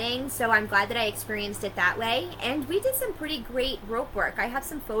 personal setting, so I'm glad that I experienced it that way, and we did some pretty great rope work. I have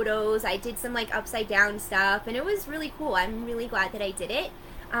some photos, I did some like upside down stuff, and it was really cool. I'm really glad that I did it.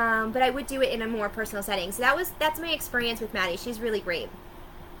 But I would do it in a more personal setting. So that's my experience with Maddie. She's really great.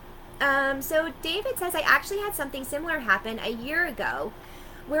 So David says, I actually had something similar happen a year ago,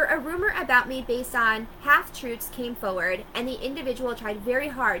 where a rumor about me based on half-truths came forward, and the individual tried very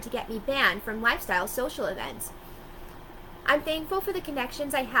hard to get me banned from lifestyle social events. I'm thankful for the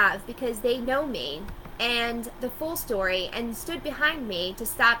connections I have because they know me and the full story and stood behind me to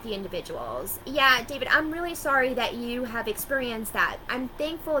stop the individuals. Yeah, David, I'm really sorry that you have experienced that. I'm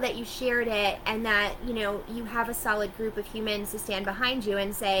thankful that you shared it and that, you have a solid group of humans to stand behind you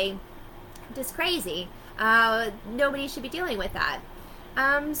and say, this is crazy. Nobody should be dealing with that.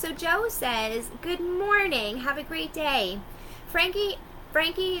 So Joe says, good morning, have a great day. Frankie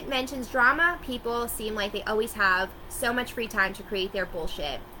mentions drama people seem like they always have so much free time to create their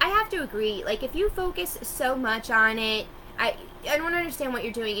bullshit. I have to agree. Like, if you focus so much on it, I don't understand what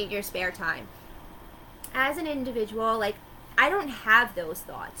you're doing in your spare time. As an individual, like, I don't have those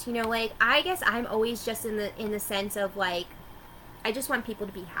thoughts. I guess I'm always just in the sense of, like, I just want people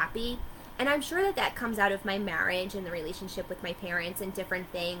to be happy. And I'm sure that comes out of my marriage and the relationship with my parents and different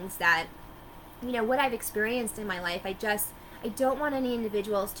things that, what I've experienced in my life, I don't want any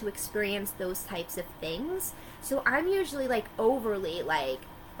individuals to experience those types of things. So I'm usually like overly like,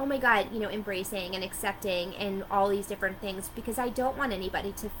 oh my God, embracing and accepting and all these different things because I don't want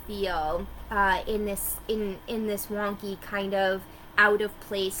anybody to feel in this wonky kind of out of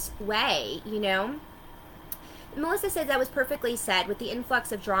place way, Melissa said that was perfectly said with the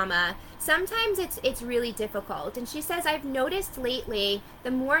influx of drama. Sometimes it's really difficult. And she says, I've noticed lately,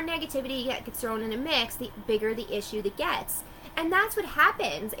 the more negativity gets thrown in a mix, the bigger the issue that gets. And that's what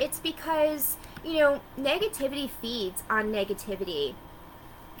happens. It's because, negativity feeds on negativity.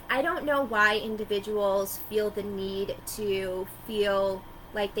 I don't know why individuals feel the need to feel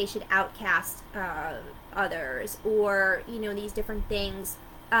like they should outcast others or, these different things.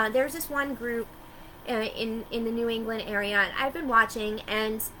 There's this one group in the New England area, and I've been watching,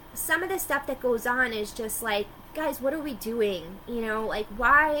 and some of the stuff that goes on is just like, guys, what are we doing?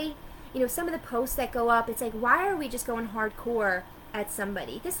 Why, some of the posts that go up, it's like, why are we just going hardcore at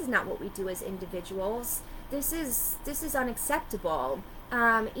somebody? This is not what we do as individuals. This is unacceptable.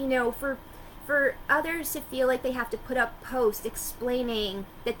 For others to feel like they have to put up posts explaining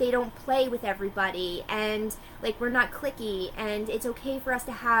that they don't play with everybody and like we're not cliquey and it's okay for us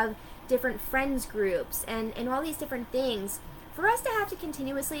to have different friends groups and all these different things, for us to have to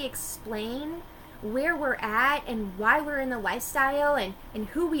continuously explain where we're at and why we're in the lifestyle and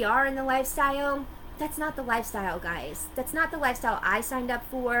who we are in the lifestyle, that's not the lifestyle, guys. That's not the lifestyle I signed up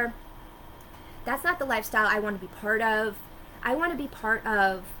for. That's not the lifestyle I want to be part of. I want to be part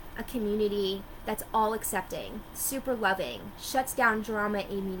of a community that's all accepting, super loving, shuts down drama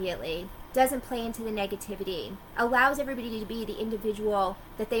immediately, doesn't play into the negativity, allows everybody to be the individual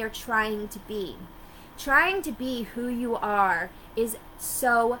that they are trying to be. Trying to be who you are is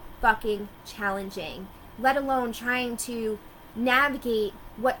so fucking challenging, let alone trying to navigate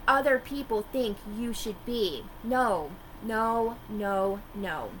what other people think you should be. No.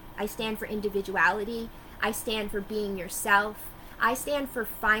 I stand for individuality. I stand for being yourself. I stand for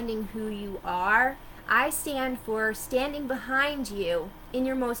finding who you are. I stand for standing behind you in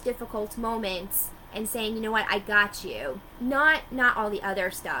your most difficult moments and saying, you know what, I got you. Not all the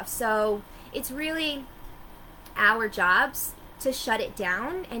other stuff. So it's really our jobs to shut it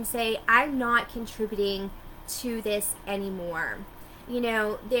down and say, I'm not contributing to this anymore.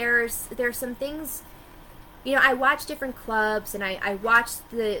 There's some things I watch different clubs, and I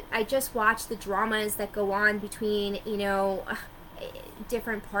just watch the dramas that go on between,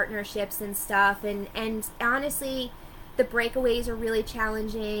 different partnerships and stuff, and honestly, the breakaways are really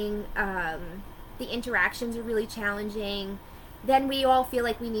challenging, the interactions are really challenging. Then we all feel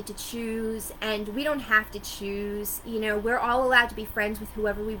like we need to choose, and we don't have to choose. We're all allowed to be friends with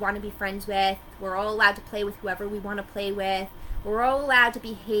whoever we want to be friends with. We're all allowed to play with whoever we want to play with. We're all allowed to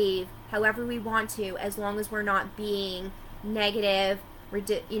behave however we want to, as long as we're not being negative,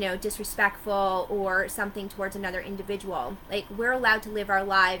 disrespectful or something towards another individual. Like, we're allowed to live our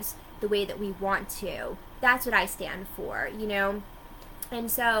lives the way that we want to. That's what I stand for,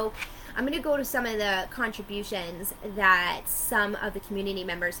 And so I'm going to go to some of the contributions that some of the community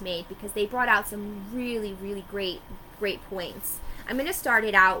members made, because they brought out some really, really great points. I'm going to start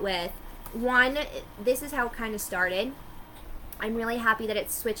it out with one. This is how it kind of started. I'm really happy that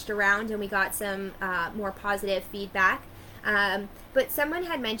it's switched around and we got some more positive feedback. But someone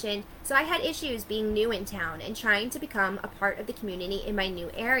had mentioned, so I had issues being new in town and trying to become a part of the community in my new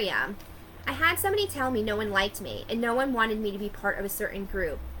area. I had somebody tell me no one liked me and no one wanted me to be part of a certain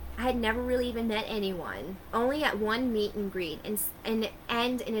group. I had never really even met anyone, only at one meet and greet and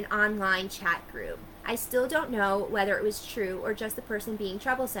in an online chat group. I still don't know whether it was true or just the person being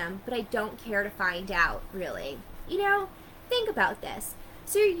troublesome, but I don't care to find out, really. Think about this.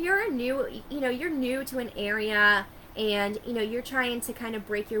 So you're new to an area, and you're trying to kind of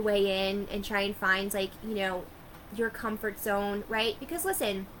break your way in and try and find your comfort zone, right? Because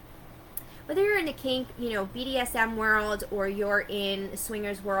listen, whether you're in the kink, BDSM world, or you're in the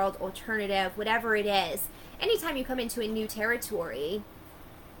swingers world, alternative, whatever it is, anytime you come into a new territory,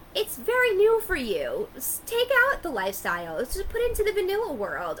 it's very new for you. Take out the lifestyle. Let's just put into the vanilla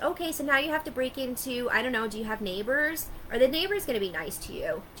world. Okay, so now you have to break into, I don't know, do you have neighbors? Are the neighbors going to be nice to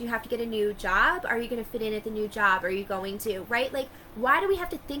you? Do you have to get a new job? Are you going to fit in at the new job? Are you going to, right? Like, why do we have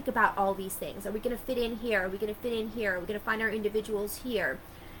to think about all these things? Are we going to fit in here? Are we going to fit in here? Are we going to find our individuals here?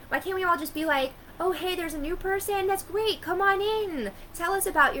 Why can't we all just be like, oh, hey, there's a new person. That's great. Come on in. Tell us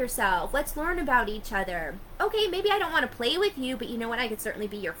about yourself. Let's learn about each other. Okay, maybe I don't want to play with you, but you know what? I could certainly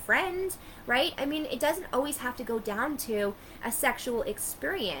be your friend, right? I mean, it doesn't always have to go down to a sexual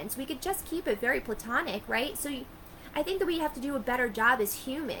experience. We could just keep it very platonic, right? So I think that we have to do a better job as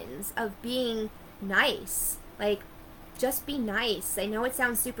humans of being nice. Like, just be nice. I know it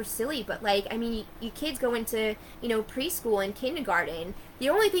sounds super silly, but you kids go into, preschool and kindergarten. The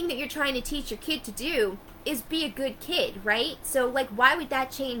only thing that you're trying to teach your kid to do is be a good kid, right? So, why would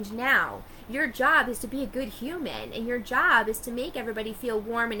that change now? Your job is to be a good human, and your job is to make everybody feel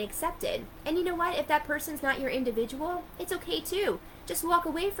warm and accepted. And you know what? If that person's not your individual, it's okay too. Just walk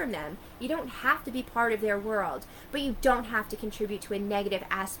away from them. You don't have to be part of their world, but you don't have to contribute to a negative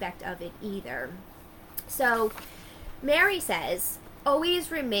aspect of it either. So, Mary says, always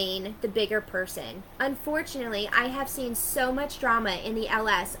remain the bigger person. Unfortunately, I have seen so much drama in the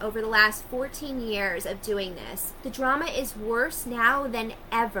LS over the last 14 years of doing this. The drama is worse now than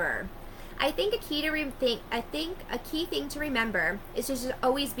ever. I think a key thing to remember is to just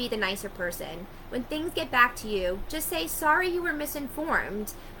always be the nicer person. When things get back to you, just say, sorry you were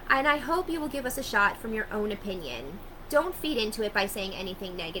misinformed, and I hope you will give us a shot from your own opinion. Don't feed into it by saying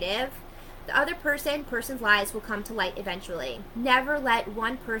anything negative. The other person's lies will come to light eventually. Never let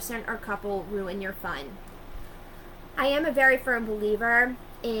one person or couple ruin your fun. I am a very firm believer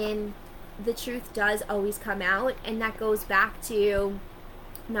in the truth does always come out, and that goes back to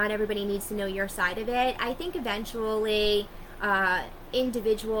not everybody needs to know your side of it. I think eventually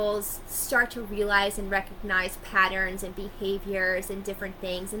individuals start to realize and recognize patterns and behaviors and different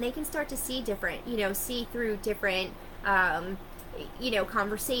things, and they can start to see different, see through different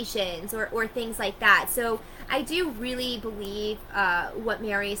conversations or things like that. So I do really believe what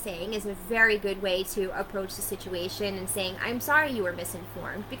Mary is saying is a very good way to approach the situation and saying, I'm sorry you were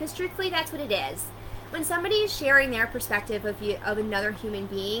misinformed, because truthfully that's what it is. When somebody is sharing their perspective of another human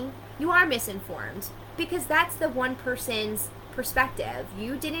being, you are misinformed, because that's the one person's perspective.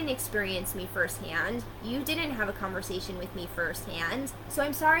 You didn't experience me firsthand. You didn't have a conversation with me firsthand. So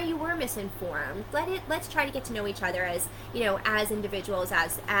I'm sorry you were misinformed. Let's try to get to know each other as, as individuals,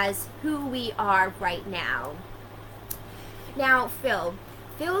 as who we are right now. Now,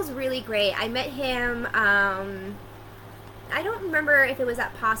 Phil's really great. I met him, I don't remember if it was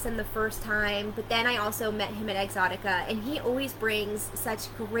at Possum the first time, but then I also met him at Exotica, and he always brings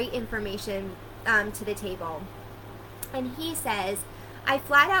such great information to the table. And he says, I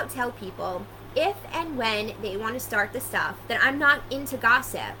flat out tell people, if and when they want to start the stuff, that I'm not into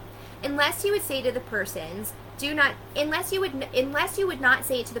gossip. Unless you would say to the persons, Do not, unless you would not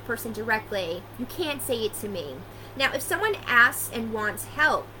say it to the person directly, you can't say it to me. Now, if someone asks and wants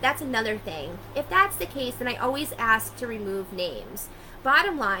help, that's another thing. If that's the case, then I always ask to remove names.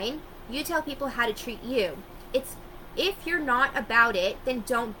 Bottom line, you tell people how to treat you. If you're not about it, then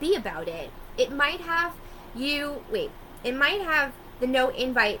don't be about it. It might have the no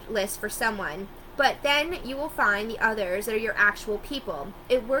invite list for someone, but then you will find the others that are your actual people.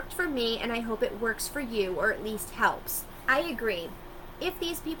 It worked for me, and I hope it works for you, or at least helps. I agree. If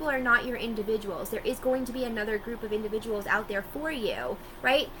these people are not your individuals, there is going to be another group of individuals out there for you,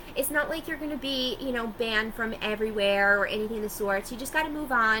 right? It's not like you're going to be, banned from everywhere or anything of the sorts. You just got to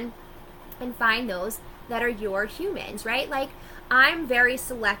move on and find those that are your humans, right? Like, I'm very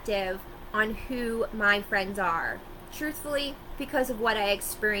selective on who my friends are. Truthfully, because of what I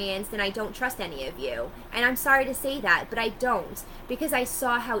experienced, and I don't trust any of you. And I'm sorry to say that, but I don't, because I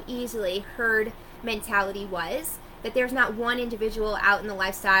saw how easily herd mentality was, that there's not one individual out in the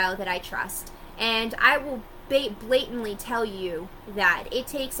lifestyle that I trust. And I will blatantly tell you that it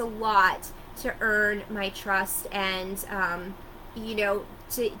takes a lot to earn my trust, and for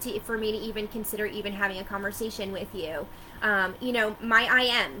me to even consider even having a conversation with you. My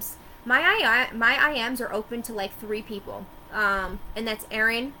IMs. My IMs are open to like 3 people, and that's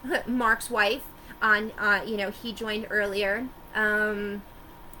Aaron, Mark's wife. He joined earlier.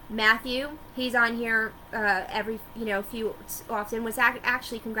 Matthew, he's on here every few often. Was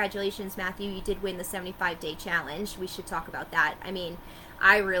actually, congratulations, Matthew, you did win the 75-day challenge. We should talk about that. I mean,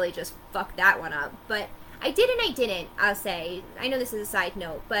 I really just fucked that one up, but I did and I didn't. I'll say. I know this is a side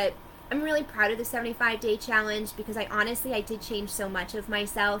note, but I'm really proud of the 75-day challenge because I did change so much of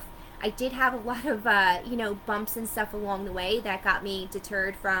myself. I did have a lot of, bumps and stuff along the way that got me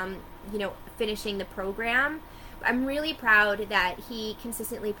deterred from, finishing the program. I'm really proud that he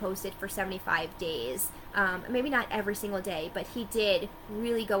consistently posted for 75 days. Maybe not every single day, but he did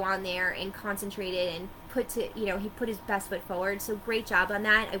really go on there and concentrated and he put his best foot forward. So great job on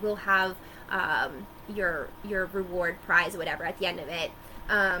that. I will have your reward prize or whatever at the end of it.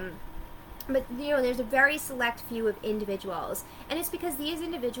 But, there's a very select few of individuals. And it's because these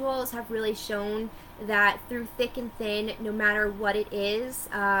individuals have really shown that through thick and thin, no matter what it is,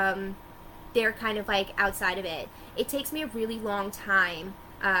 they're kind of like outside of it. It takes me a really long time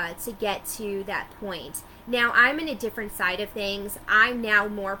to get to that point. Now, I'm in a different side of things. I'm now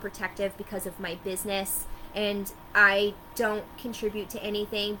more protective because of my business, and I don't contribute to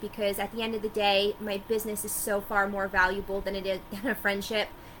anything because at the end of the day, my business is so far more valuable than it is than a friendship.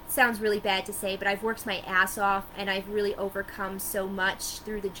 Sounds really bad to say, but I've worked my ass off and I've really overcome so much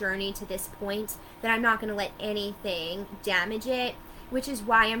through the journey to this point that I'm not going to let anything damage it, which is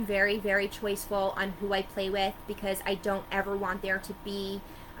why I'm very, very choiceful on who I play with, because I don't ever want there to be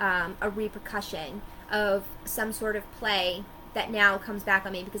a repercussion of some sort of play that now comes back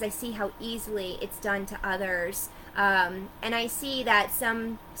on me, because I see how easily it's done to others. And I see that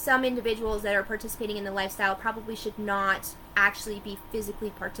some individuals that are participating in the lifestyle probably should not actually be physically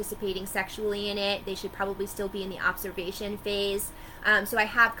participating sexually in it. They should probably still be in the observation phase. So I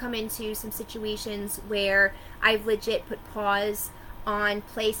have come into some situations where I've legit put pause on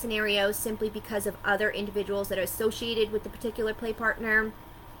play scenarios simply because of other individuals that are associated with the particular play partner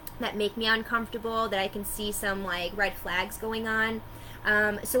that make me uncomfortable, that I can see some like red flags going on.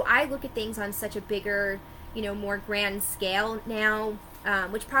 So I look at things on such a bigger, more grand scale now,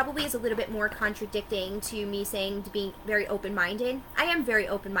 which probably is a little bit more contradicting to me saying to be very open-minded. I am very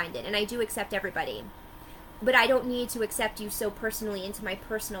open-minded, and I do accept everybody. But I don't need to accept you so personally into my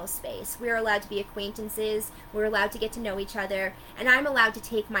personal space. We're allowed to be acquaintances, we're allowed to get to know each other, and I'm allowed to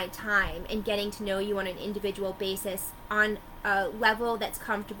take my time in getting to know you on an individual basis on a level that's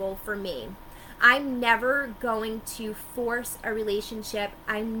comfortable for me. I'm never going to force a relationship.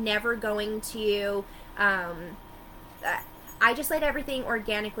 I'm never going to, I just let everything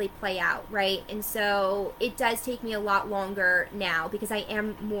organically play out, right? And so it does take me a lot longer now because I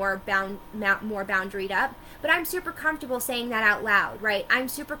am more boundaried up, but I'm super comfortable saying that out loud, right? I'm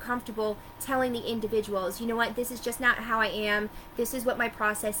super comfortable telling the individuals, you know what, this is just not how I am. This is what my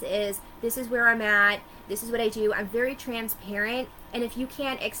process is. This is where I'm at. This is what I do. I'm very transparent, and if you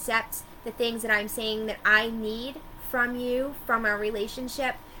can't accept the things that I'm saying that I need from you, from our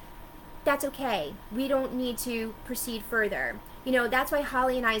relationship, that's okay. We don't need to proceed further. That's why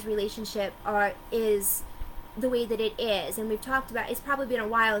Holly and I's relationship is the way that it is. And we've talked about, it's probably been a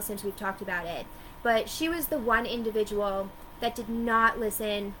while since we've talked about it, but she was the one individual that did not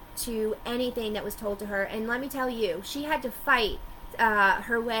listen to anything that was told to her. And let me tell you, she had to fight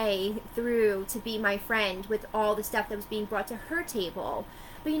her way through to be my friend with all the stuff that was being brought to her table.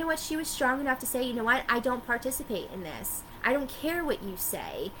 But you know what? She was strong enough to say, you know what? I don't participate in this. I don't care what you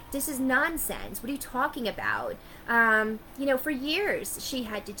say. This is nonsense. What are you talking about? You know, for years she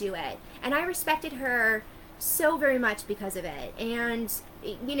had to do it. And I respected her so very much because of it. And,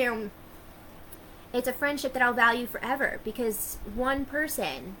 you know, it's a friendship that I'll value forever because one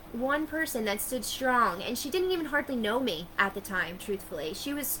person that stood strong, and she didn't even hardly know me at the time, truthfully.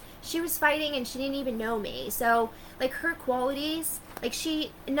 She was fighting and she didn't even know me. So, like, her qualities, like,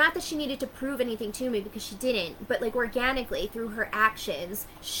 she, not that she needed to prove anything to me because she didn't, but, like, organically through her actions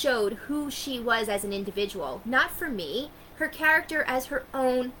showed who she was as an individual. Not for me, her character as her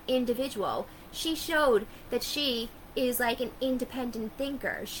own individual. She showed that she is like an independent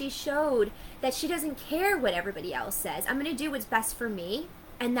thinker. She showed that she doesn't care what everybody else says. I'm going to do what's best for me,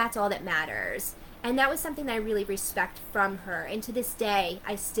 and that's all that matters. And that was something that I really respect from her. And to this day,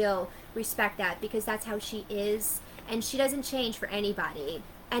 I still respect that because that's how she is, and she doesn't change for anybody.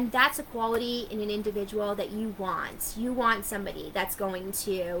 And that's a quality in an individual that you want. You want somebody that's going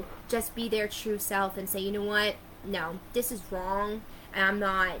to just be their true self and say, you know what? No, this is wrong. And I'm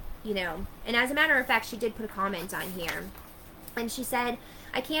not, you know. And as a matter of fact, she did put a comment on here. And she said,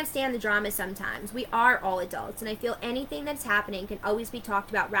 I can't stand the drama sometimes. We are all adults, and I feel anything that's happening can always be talked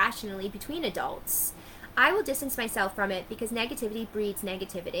about rationally between adults. I will distance myself from it because negativity breeds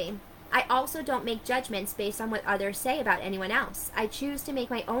negativity. I also don't make judgments based on what others say about anyone else. I choose to make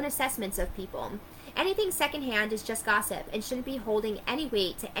my own assessments of people. Anything secondhand is just gossip and shouldn't be holding any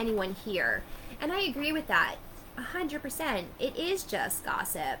weight to anyone here. And I agree with that. 100%. It is just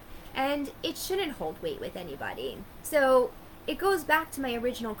gossip, and it shouldn't hold weight with anybody. So it goes back to my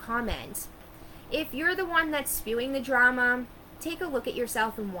original comment. If you're the one that's spewing the drama, take a look at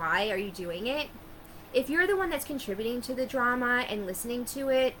yourself and why are you doing it. If you're the one that's contributing to the drama and listening to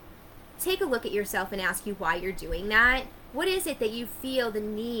it, take a look at yourself and ask you why you're doing that. What is it that you feel the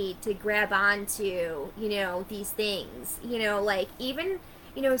need to grab onto, you know, these things? You know, like, even,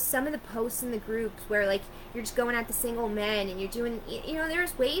 you know, some of the posts in the groups where, like, you're just going at the single men and you're doing, you know,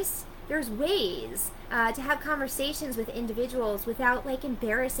 there's ways to have conversations with individuals without, like,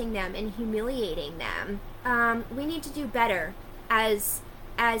 embarrassing them and humiliating them. We need to do better as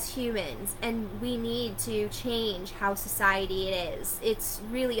humans, and we need to change how society it is. It's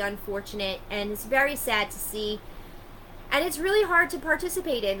really unfortunate, and it's very sad to see, and it's really hard to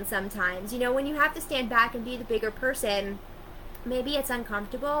participate in sometimes. You know, when you have to stand back and be the bigger person, maybe it's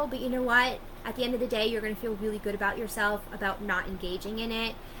uncomfortable, but you know what? At the end of the day, you're going to feel really good about yourself, about not engaging in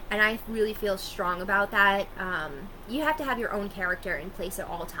it, and I really feel strong about that. You have to have your own character in place at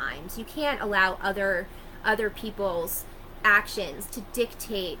all times. You can't allow other people's actions to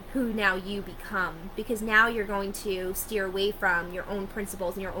dictate who now you become, because now you're going to steer away from your own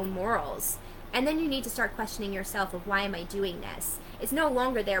principles and your own morals. And then you need to start questioning yourself of, why am I doing this? It's no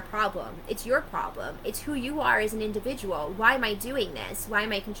longer their problem. It's your problem. It's who you are as an individual. Why am I doing this? Why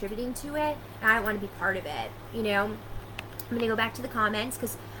am I contributing to it? And I want to be part of it. You know, I'm going to go back to the comments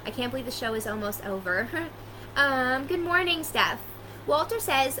because I can't believe the show is almost over. Good morning, Steph. Walter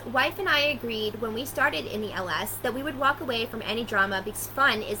says, wife and I agreed when we started in the LS that we would walk away from any drama because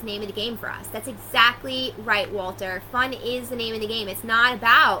fun is the name of the game for us. That's exactly right, Walter. Fun is the name of the game. It's not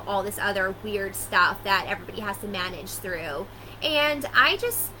about all this other weird stuff that everybody has to manage through. And I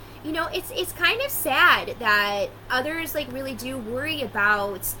just, you know, it's kind of sad that others, like, really do worry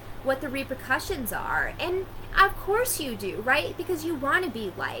about what the repercussions are. And of course you do, right? Because you want to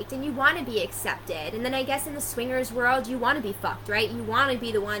be liked and you want to be accepted. And then I guess in the swingers world, you want to be fucked, right? You want to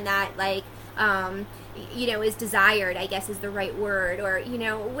be the one that, like, you know, is desired, I guess is the right word, or, you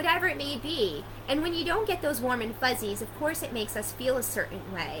know, whatever it may be. And when you don't get those warm and fuzzies, of course it makes us feel a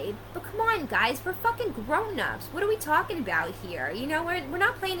certain way. But come on, guys, we're fucking grown-ups. What are we talking about here? You know, we're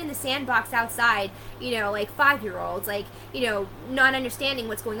not playing in the sandbox outside, you know, like 5-year-olds, like, you know, not understanding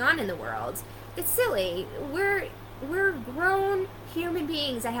what's going on in the world. It's silly. We're grown human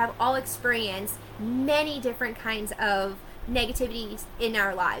beings that have all experienced many different kinds of negativities in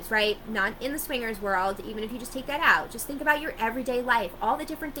our lives, right? Not in the swingers world, even if you just take that out. Just think about your everyday life, all the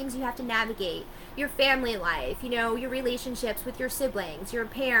different things you have to navigate, your family life, you know, your relationships with your siblings, your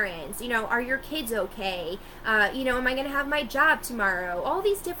parents, you know, are your kids okay? You know, am I going to have my job tomorrow? All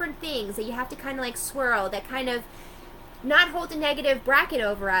these different things that you have to kind of like swirl, that kind of not hold a negative bracket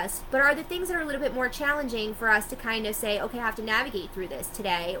over us, but are the things that are a little bit more challenging for us to kind of say, okay, I have to navigate through this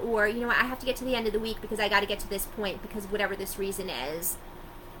today, or, you know what, I have to get to the end of the week because I got to get to this point because whatever this reason is.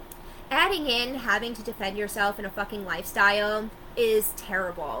 adding in having to defend yourself in a fucking lifestyle is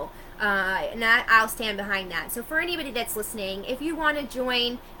terrible. And I'll stand behind that. So for anybody that's listening, if you want to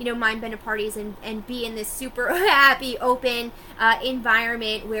join, Mindbender parties and be in this super happy, open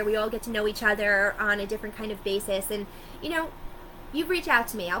environment where we all get to know each other on a different kind of basis, and, you reach out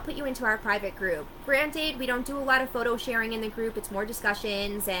to me. I'll put you into our private group. Granted, we don't do a lot of photo sharing in the group. It's more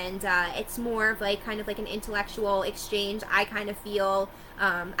discussions, and it's more of kind of an intellectual exchange. I kind of feel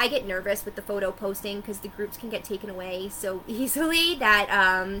I get nervous with the photo posting because the groups can get taken away so easily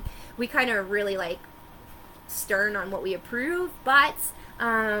that we kind of really stern on what we approve. But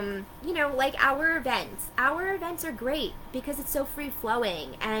our events are great because it's so free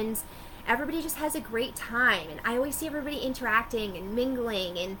flowing, and everybody just has a great time, and I always see everybody interacting and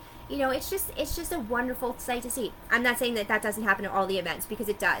mingling, and it's just a wonderful sight to see. I'm not saying that doesn't happen at all the events, because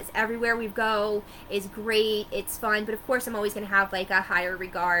it does. Everywhere we go is great, it's fun, but of course I'm always going to have a higher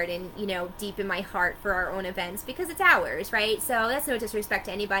regard and deep in my heart for our own events, because it's ours, right? So that's no disrespect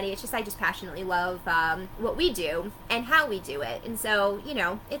to anybody. It's just I just passionately love what we do and how we do it, and so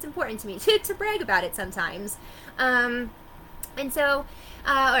it's important to me to brag about it sometimes. And so,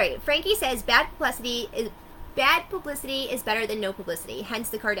 all right, Frankie says bad publicity is better than no publicity, hence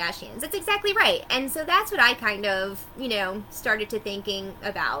the Kardashians. That's exactly right. And so that's what I kind of, started to thinking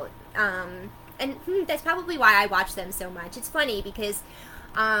about. And that's probably why I watch them so much. It's funny because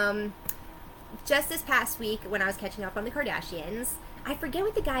just this past week when I was catching up on the Kardashians, I forget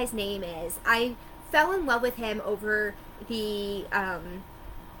what the guy's name is. I fell in love with him over the...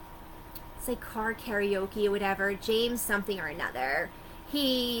 it's car karaoke or whatever, James something or another.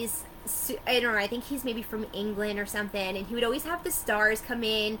 He's, I don't know, I think he's maybe from England or something, and he would always have the stars come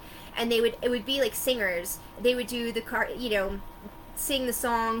in, and it would be singers. They would do the sing the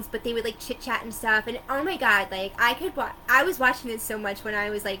songs, but they would chit chat and stuff, and oh my god, I was watching this so much when I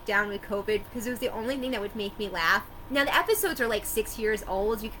was down with COVID, because it was the only thing that would make me laugh. Now the episodes are 6 years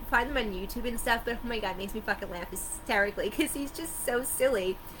old, you can find them on YouTube and stuff, but oh my god, it makes me fucking laugh hysterically, because he's just so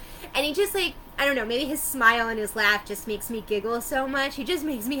silly. And he just I don't know, maybe his smile and his laugh just makes me giggle so much. He just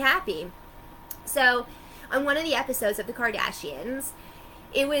makes me happy. So, on one of the episodes of the Kardashians,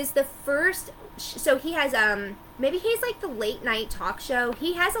 it was the first, so he has, maybe he's the late night talk show.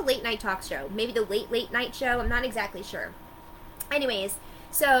 He has a late night talk show. Maybe the late night show. I'm not exactly sure. Anyways,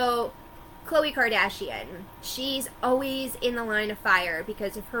 so Khloe Kardashian, she's always in the line of fire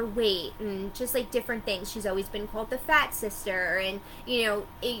because of her weight and just different things. She's always been called the fat sister, and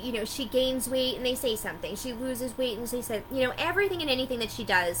she gains weight and they say something. She loses weight and they say, everything and anything that she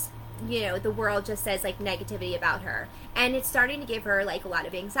does, the world just says negativity about her, and it's starting to give her a lot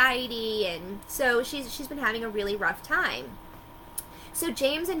of anxiety, and so she's been having a really rough time. So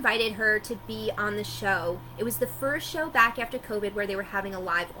James invited her to be on the show. It was the first show back after COVID where they were having a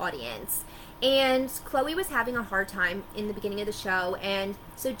live audience. And Khloe was having a hard time in the beginning of the show. And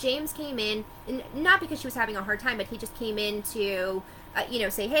so James came in, and not because she was having a hard time, but he just came in to,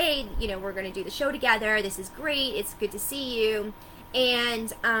 say, hey, we're going to do the show together. This is great. It's good to see you.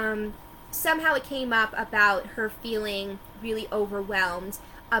 And somehow it came up about her feeling really overwhelmed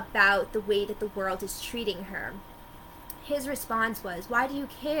about the way that the world is treating her. His response was, why do you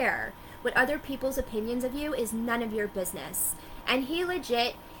care? What other people's opinions of you is none of your business. And he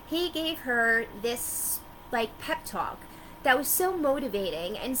gave her this, pep talk that was so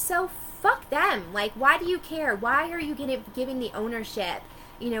motivating and so fuck them. Why do you care? Why are you giving the ownership,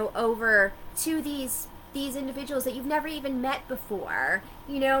 over to these individuals that you've never even met before?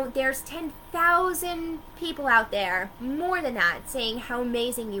 There's 10,000 people out there, more than that, saying how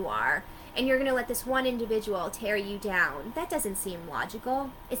amazing you are. And you're going to let this one individual tear you down. That doesn't seem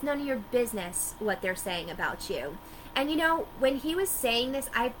logical. It's none of your business what they're saying about you. And when he was saying this,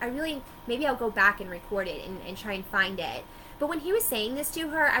 I really, maybe I'll go back and record it and try and find it. But when he was saying this to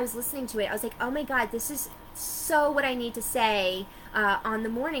her, I was listening to it. I was like, oh my god, this is so what I need to say on the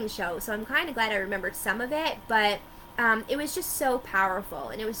morning show. So I'm kind of glad I remembered some of it. But it was just so powerful.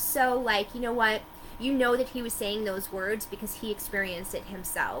 And it was so you know what? That he was saying those words because he experienced it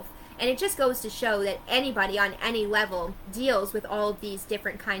himself. And it just goes to show that anybody on any level deals with all of these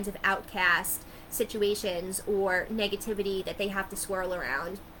different kinds of outcast situations or negativity that they have to swirl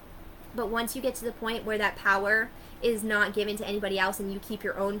around. But once you get to the point where that power is not given to anybody else and you keep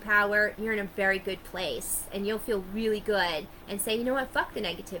your own power, you're in a very good place. And you'll feel really good and say, you know what, fuck the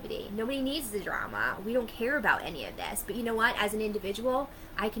negativity. Nobody needs the drama. We don't care about any of this. But you know what, as an individual,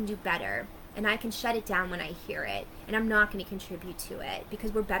 I can do better. And I can shut it down when I hear it. And I'm not going to contribute to it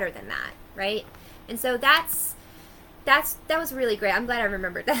because we're better than that, right? And so that was really great. I'm glad I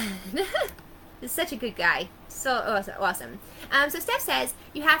remembered that. He's such a good guy. So awesome. So Steph says,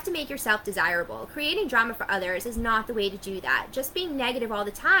 you have to make yourself desirable. Creating drama for others is not the way to do that. Just being negative all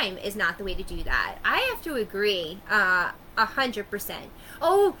the time is not the way to do that. I have to agree 100%.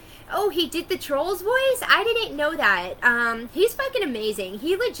 Oh, he did the Trolls voice? I didn't know that. He's fucking amazing.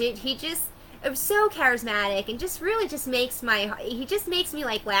 He just so charismatic and just really just makes me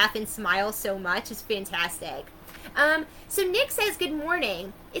like laugh and smile so much. It's fantastic. So Nick says, good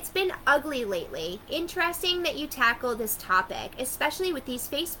morning. It's been ugly lately. Interesting that you tackle this topic, especially with these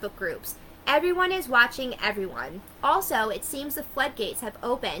Facebook groups. Everyone is watching everyone. Also, it seems the floodgates have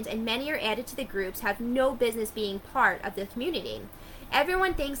opened and many are added to the groups have no business being part of the community.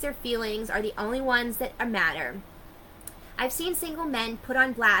 Everyone thinks their feelings are the only ones that matter. I've seen single men put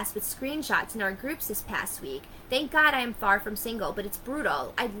on blast with screenshots in our groups this past week. Thank God I am far from single, but it's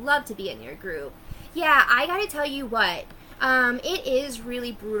brutal. I'd love to be in your group. Yeah, I gotta tell you what, it is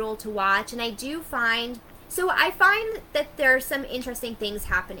really brutal to watch, and I find that there are some interesting things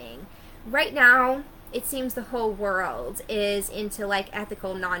happening. Right now, it seems the whole world is into, like,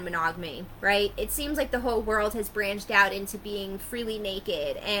 ethical non-monogamy, right? It seems like the whole world has branched out into being freely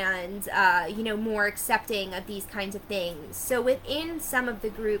naked and, more accepting of these kinds of things. So within some of the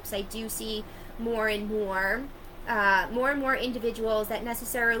groups, I do see more and more individuals that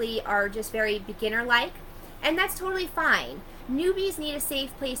necessarily are just very beginner-like, and that's totally fine. Newbies need a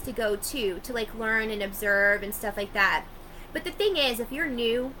safe place to go to like learn and observe and stuff like that. But the thing is, if you're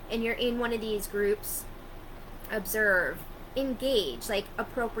new and you're in one of these groups, observe, engage, like,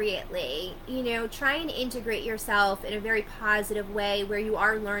 appropriately, try and integrate yourself in a very positive way where you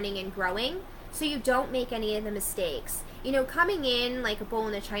are learning and growing so you don't make any of the mistakes. Coming in like a bull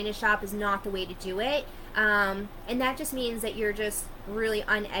in a china shop is not the way to do it. And that just means that you're just really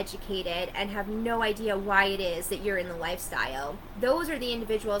uneducated and have no idea why it is that you're in the lifestyle. Those are the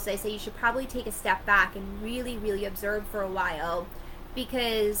individuals I say you should probably take a step back and really, really observe for a while,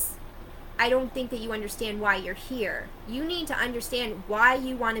 because I don't think that you understand why you're here. You need to understand why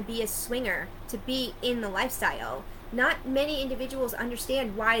you want to be a swinger, to be in the lifestyle. Not many individuals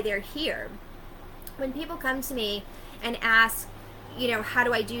understand why they're here. When people come to me and ask, how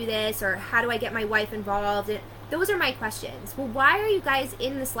do I do this, or how do I get my wife involved? Those are my questions. Well, why are you guys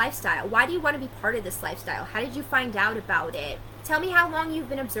in this lifestyle? Why do you want to be part of this lifestyle? How did you find out about it? Tell me how long you've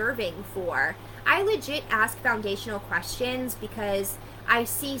been observing for. I legit ask foundational questions because I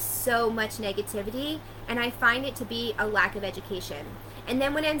see so much negativity, and I find it to be a lack of education. And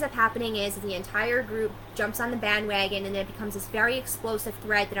then what ends up happening is the entire group jumps on the bandwagon, and it becomes this very explosive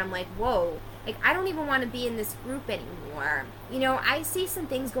thread that I'm like, whoa, like, I don't even want to be in this group anymore. I see some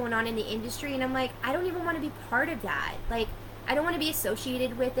things going on in the industry, and I'm like, I don't even want to be part of that. Like, I don't want to be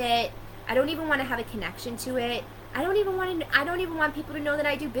associated with it. I don't even want to have a connection to it. I don't even want people to know that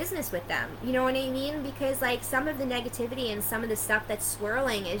I do business with them. You know what I mean? Because, like, some of the negativity and some of the stuff that's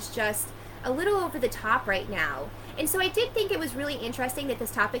swirling is just a little over the top right now. And so I did think it was really interesting that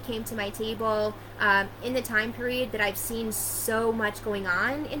this topic came to my table in the time period that I've seen so much going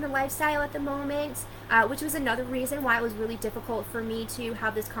on in the lifestyle at the moment, which was another reason why it was really difficult for me to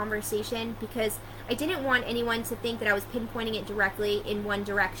have this conversation, because I didn't want anyone to think that I was pinpointing it directly in one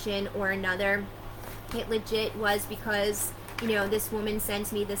direction or another. It legit was because, this woman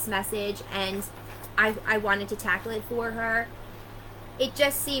sent me this message and I wanted to tackle it for her. It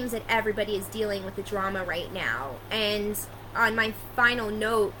just seems that everybody is dealing with the drama right now. And on my final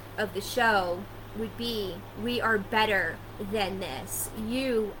note of the show would be, we are better than this.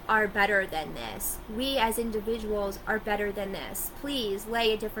 You are better than this. We as individuals are better than this. Please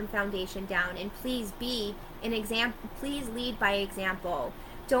lay a different foundation down, and please be an example. Please lead by example.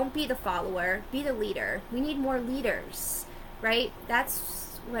 Don't be the follower, be the leader. We need more leaders, right? That's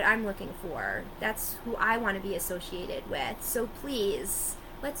what I'm looking for. That's who I want to be associated with. So please,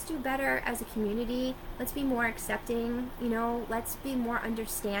 let's do better as a community. Let's be more accepting, let's be more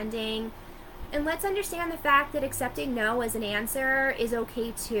understanding. And let's understand the fact that accepting no as an answer is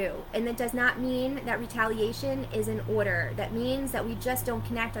okay too. And that does not mean that retaliation is in order. That means that we just don't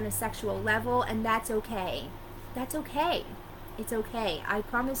connect on a sexual level, and that's okay. That's okay. It's okay. I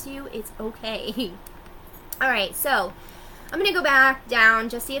promise you, it's okay. All right, so I'm going to go back down,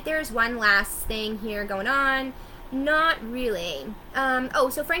 just see if there's one last thing here going on. Not really.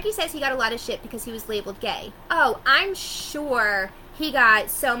 So Frankie says he got a lot of shit because he was labeled gay. Oh, I'm sure he got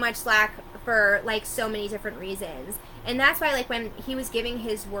so much slack for, like, so many different reasons. And that's why, like, when he was giving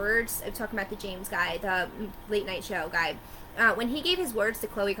his words, I'm talking about the James guy, the late night show guy, when he gave his words to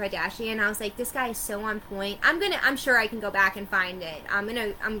Khloe Kardashian, I was like, this guy is so on point. I'm sure I can go back and find it. I'm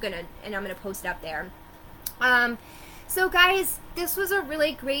gonna post it up there. So guys, this was a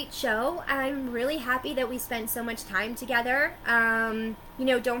really great show. I'm really happy that we spent so much time together. Don't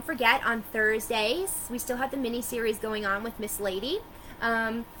forget, on Thursdays, we still have the mini-series going on with Miss Lady.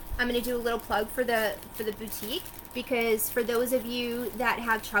 I'm going to do a little plug for the boutique, because for those of you that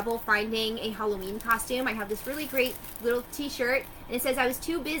have trouble finding a Halloween costume, I have this really great little t-shirt, and it says I was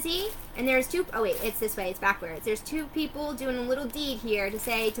too busy, and there's it's this way, it's backwards. There's two people doing a little deed here to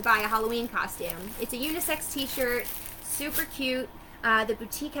say to buy a Halloween costume. It's a unisex t-shirt, super cute. The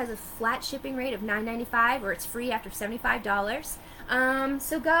boutique has a flat shipping rate of $9.95, or it's free after $75.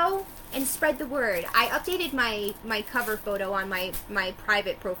 So go and spread the word. I updated my cover photo on my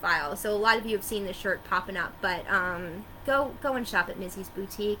private profile, so a lot of you have seen the shirt popping up, but go and shop at Mizzy's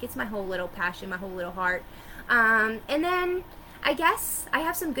Boutique. It's my whole little passion, my whole little heart. And then I guess I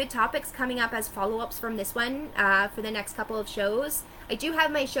have some good topics coming up as follow-ups from this one for the next couple of shows. I do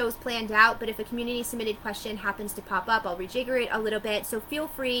have my shows planned out, but if a community submitted question happens to pop up, I'll rejigger it a little bit, so feel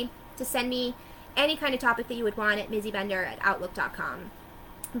free to send me any kind of topic that you would want at mizzybender@outlook.com.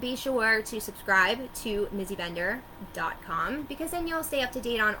 Be sure to subscribe to mizzybender.com, because then you'll stay up to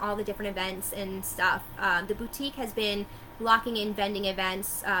date on all the different events and stuff. The boutique has been locking in vending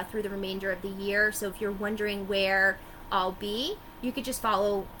events through the remainder of the year, so if you're wondering where I'll be, you could just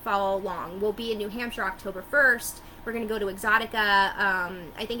follow along. We'll be in New Hampshire October 1st. We're going to go to Exotica.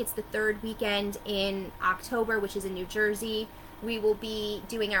 I think it's the third weekend in October, which is in New Jersey. We will be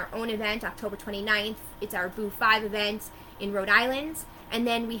doing our own event October 29th. It's our Boo 5 event in Rhode Island. And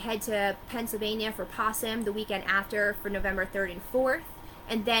then we head to Pennsylvania for Possum the weekend after for November 3rd and 4th.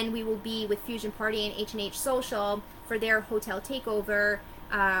 And then we will be with Fusion Party and H&H Social for their hotel takeover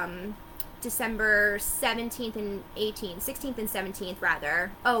December 17th and 18th, 16th and 17th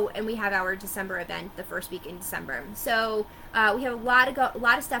rather. Oh, and we have our December event the first week in December. So we have a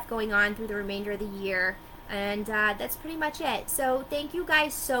lot of stuff going on through the remainder of the year, and that's pretty much it. So thank you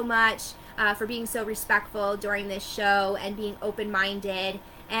guys so much for being so respectful during this show and being open-minded.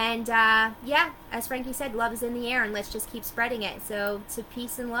 And yeah, as Frankie said, love is in the air, and let's just keep spreading it. So to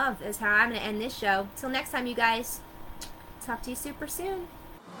peace and love is how I'm going to end this show. Till next time, you guys. Talk to you super soon.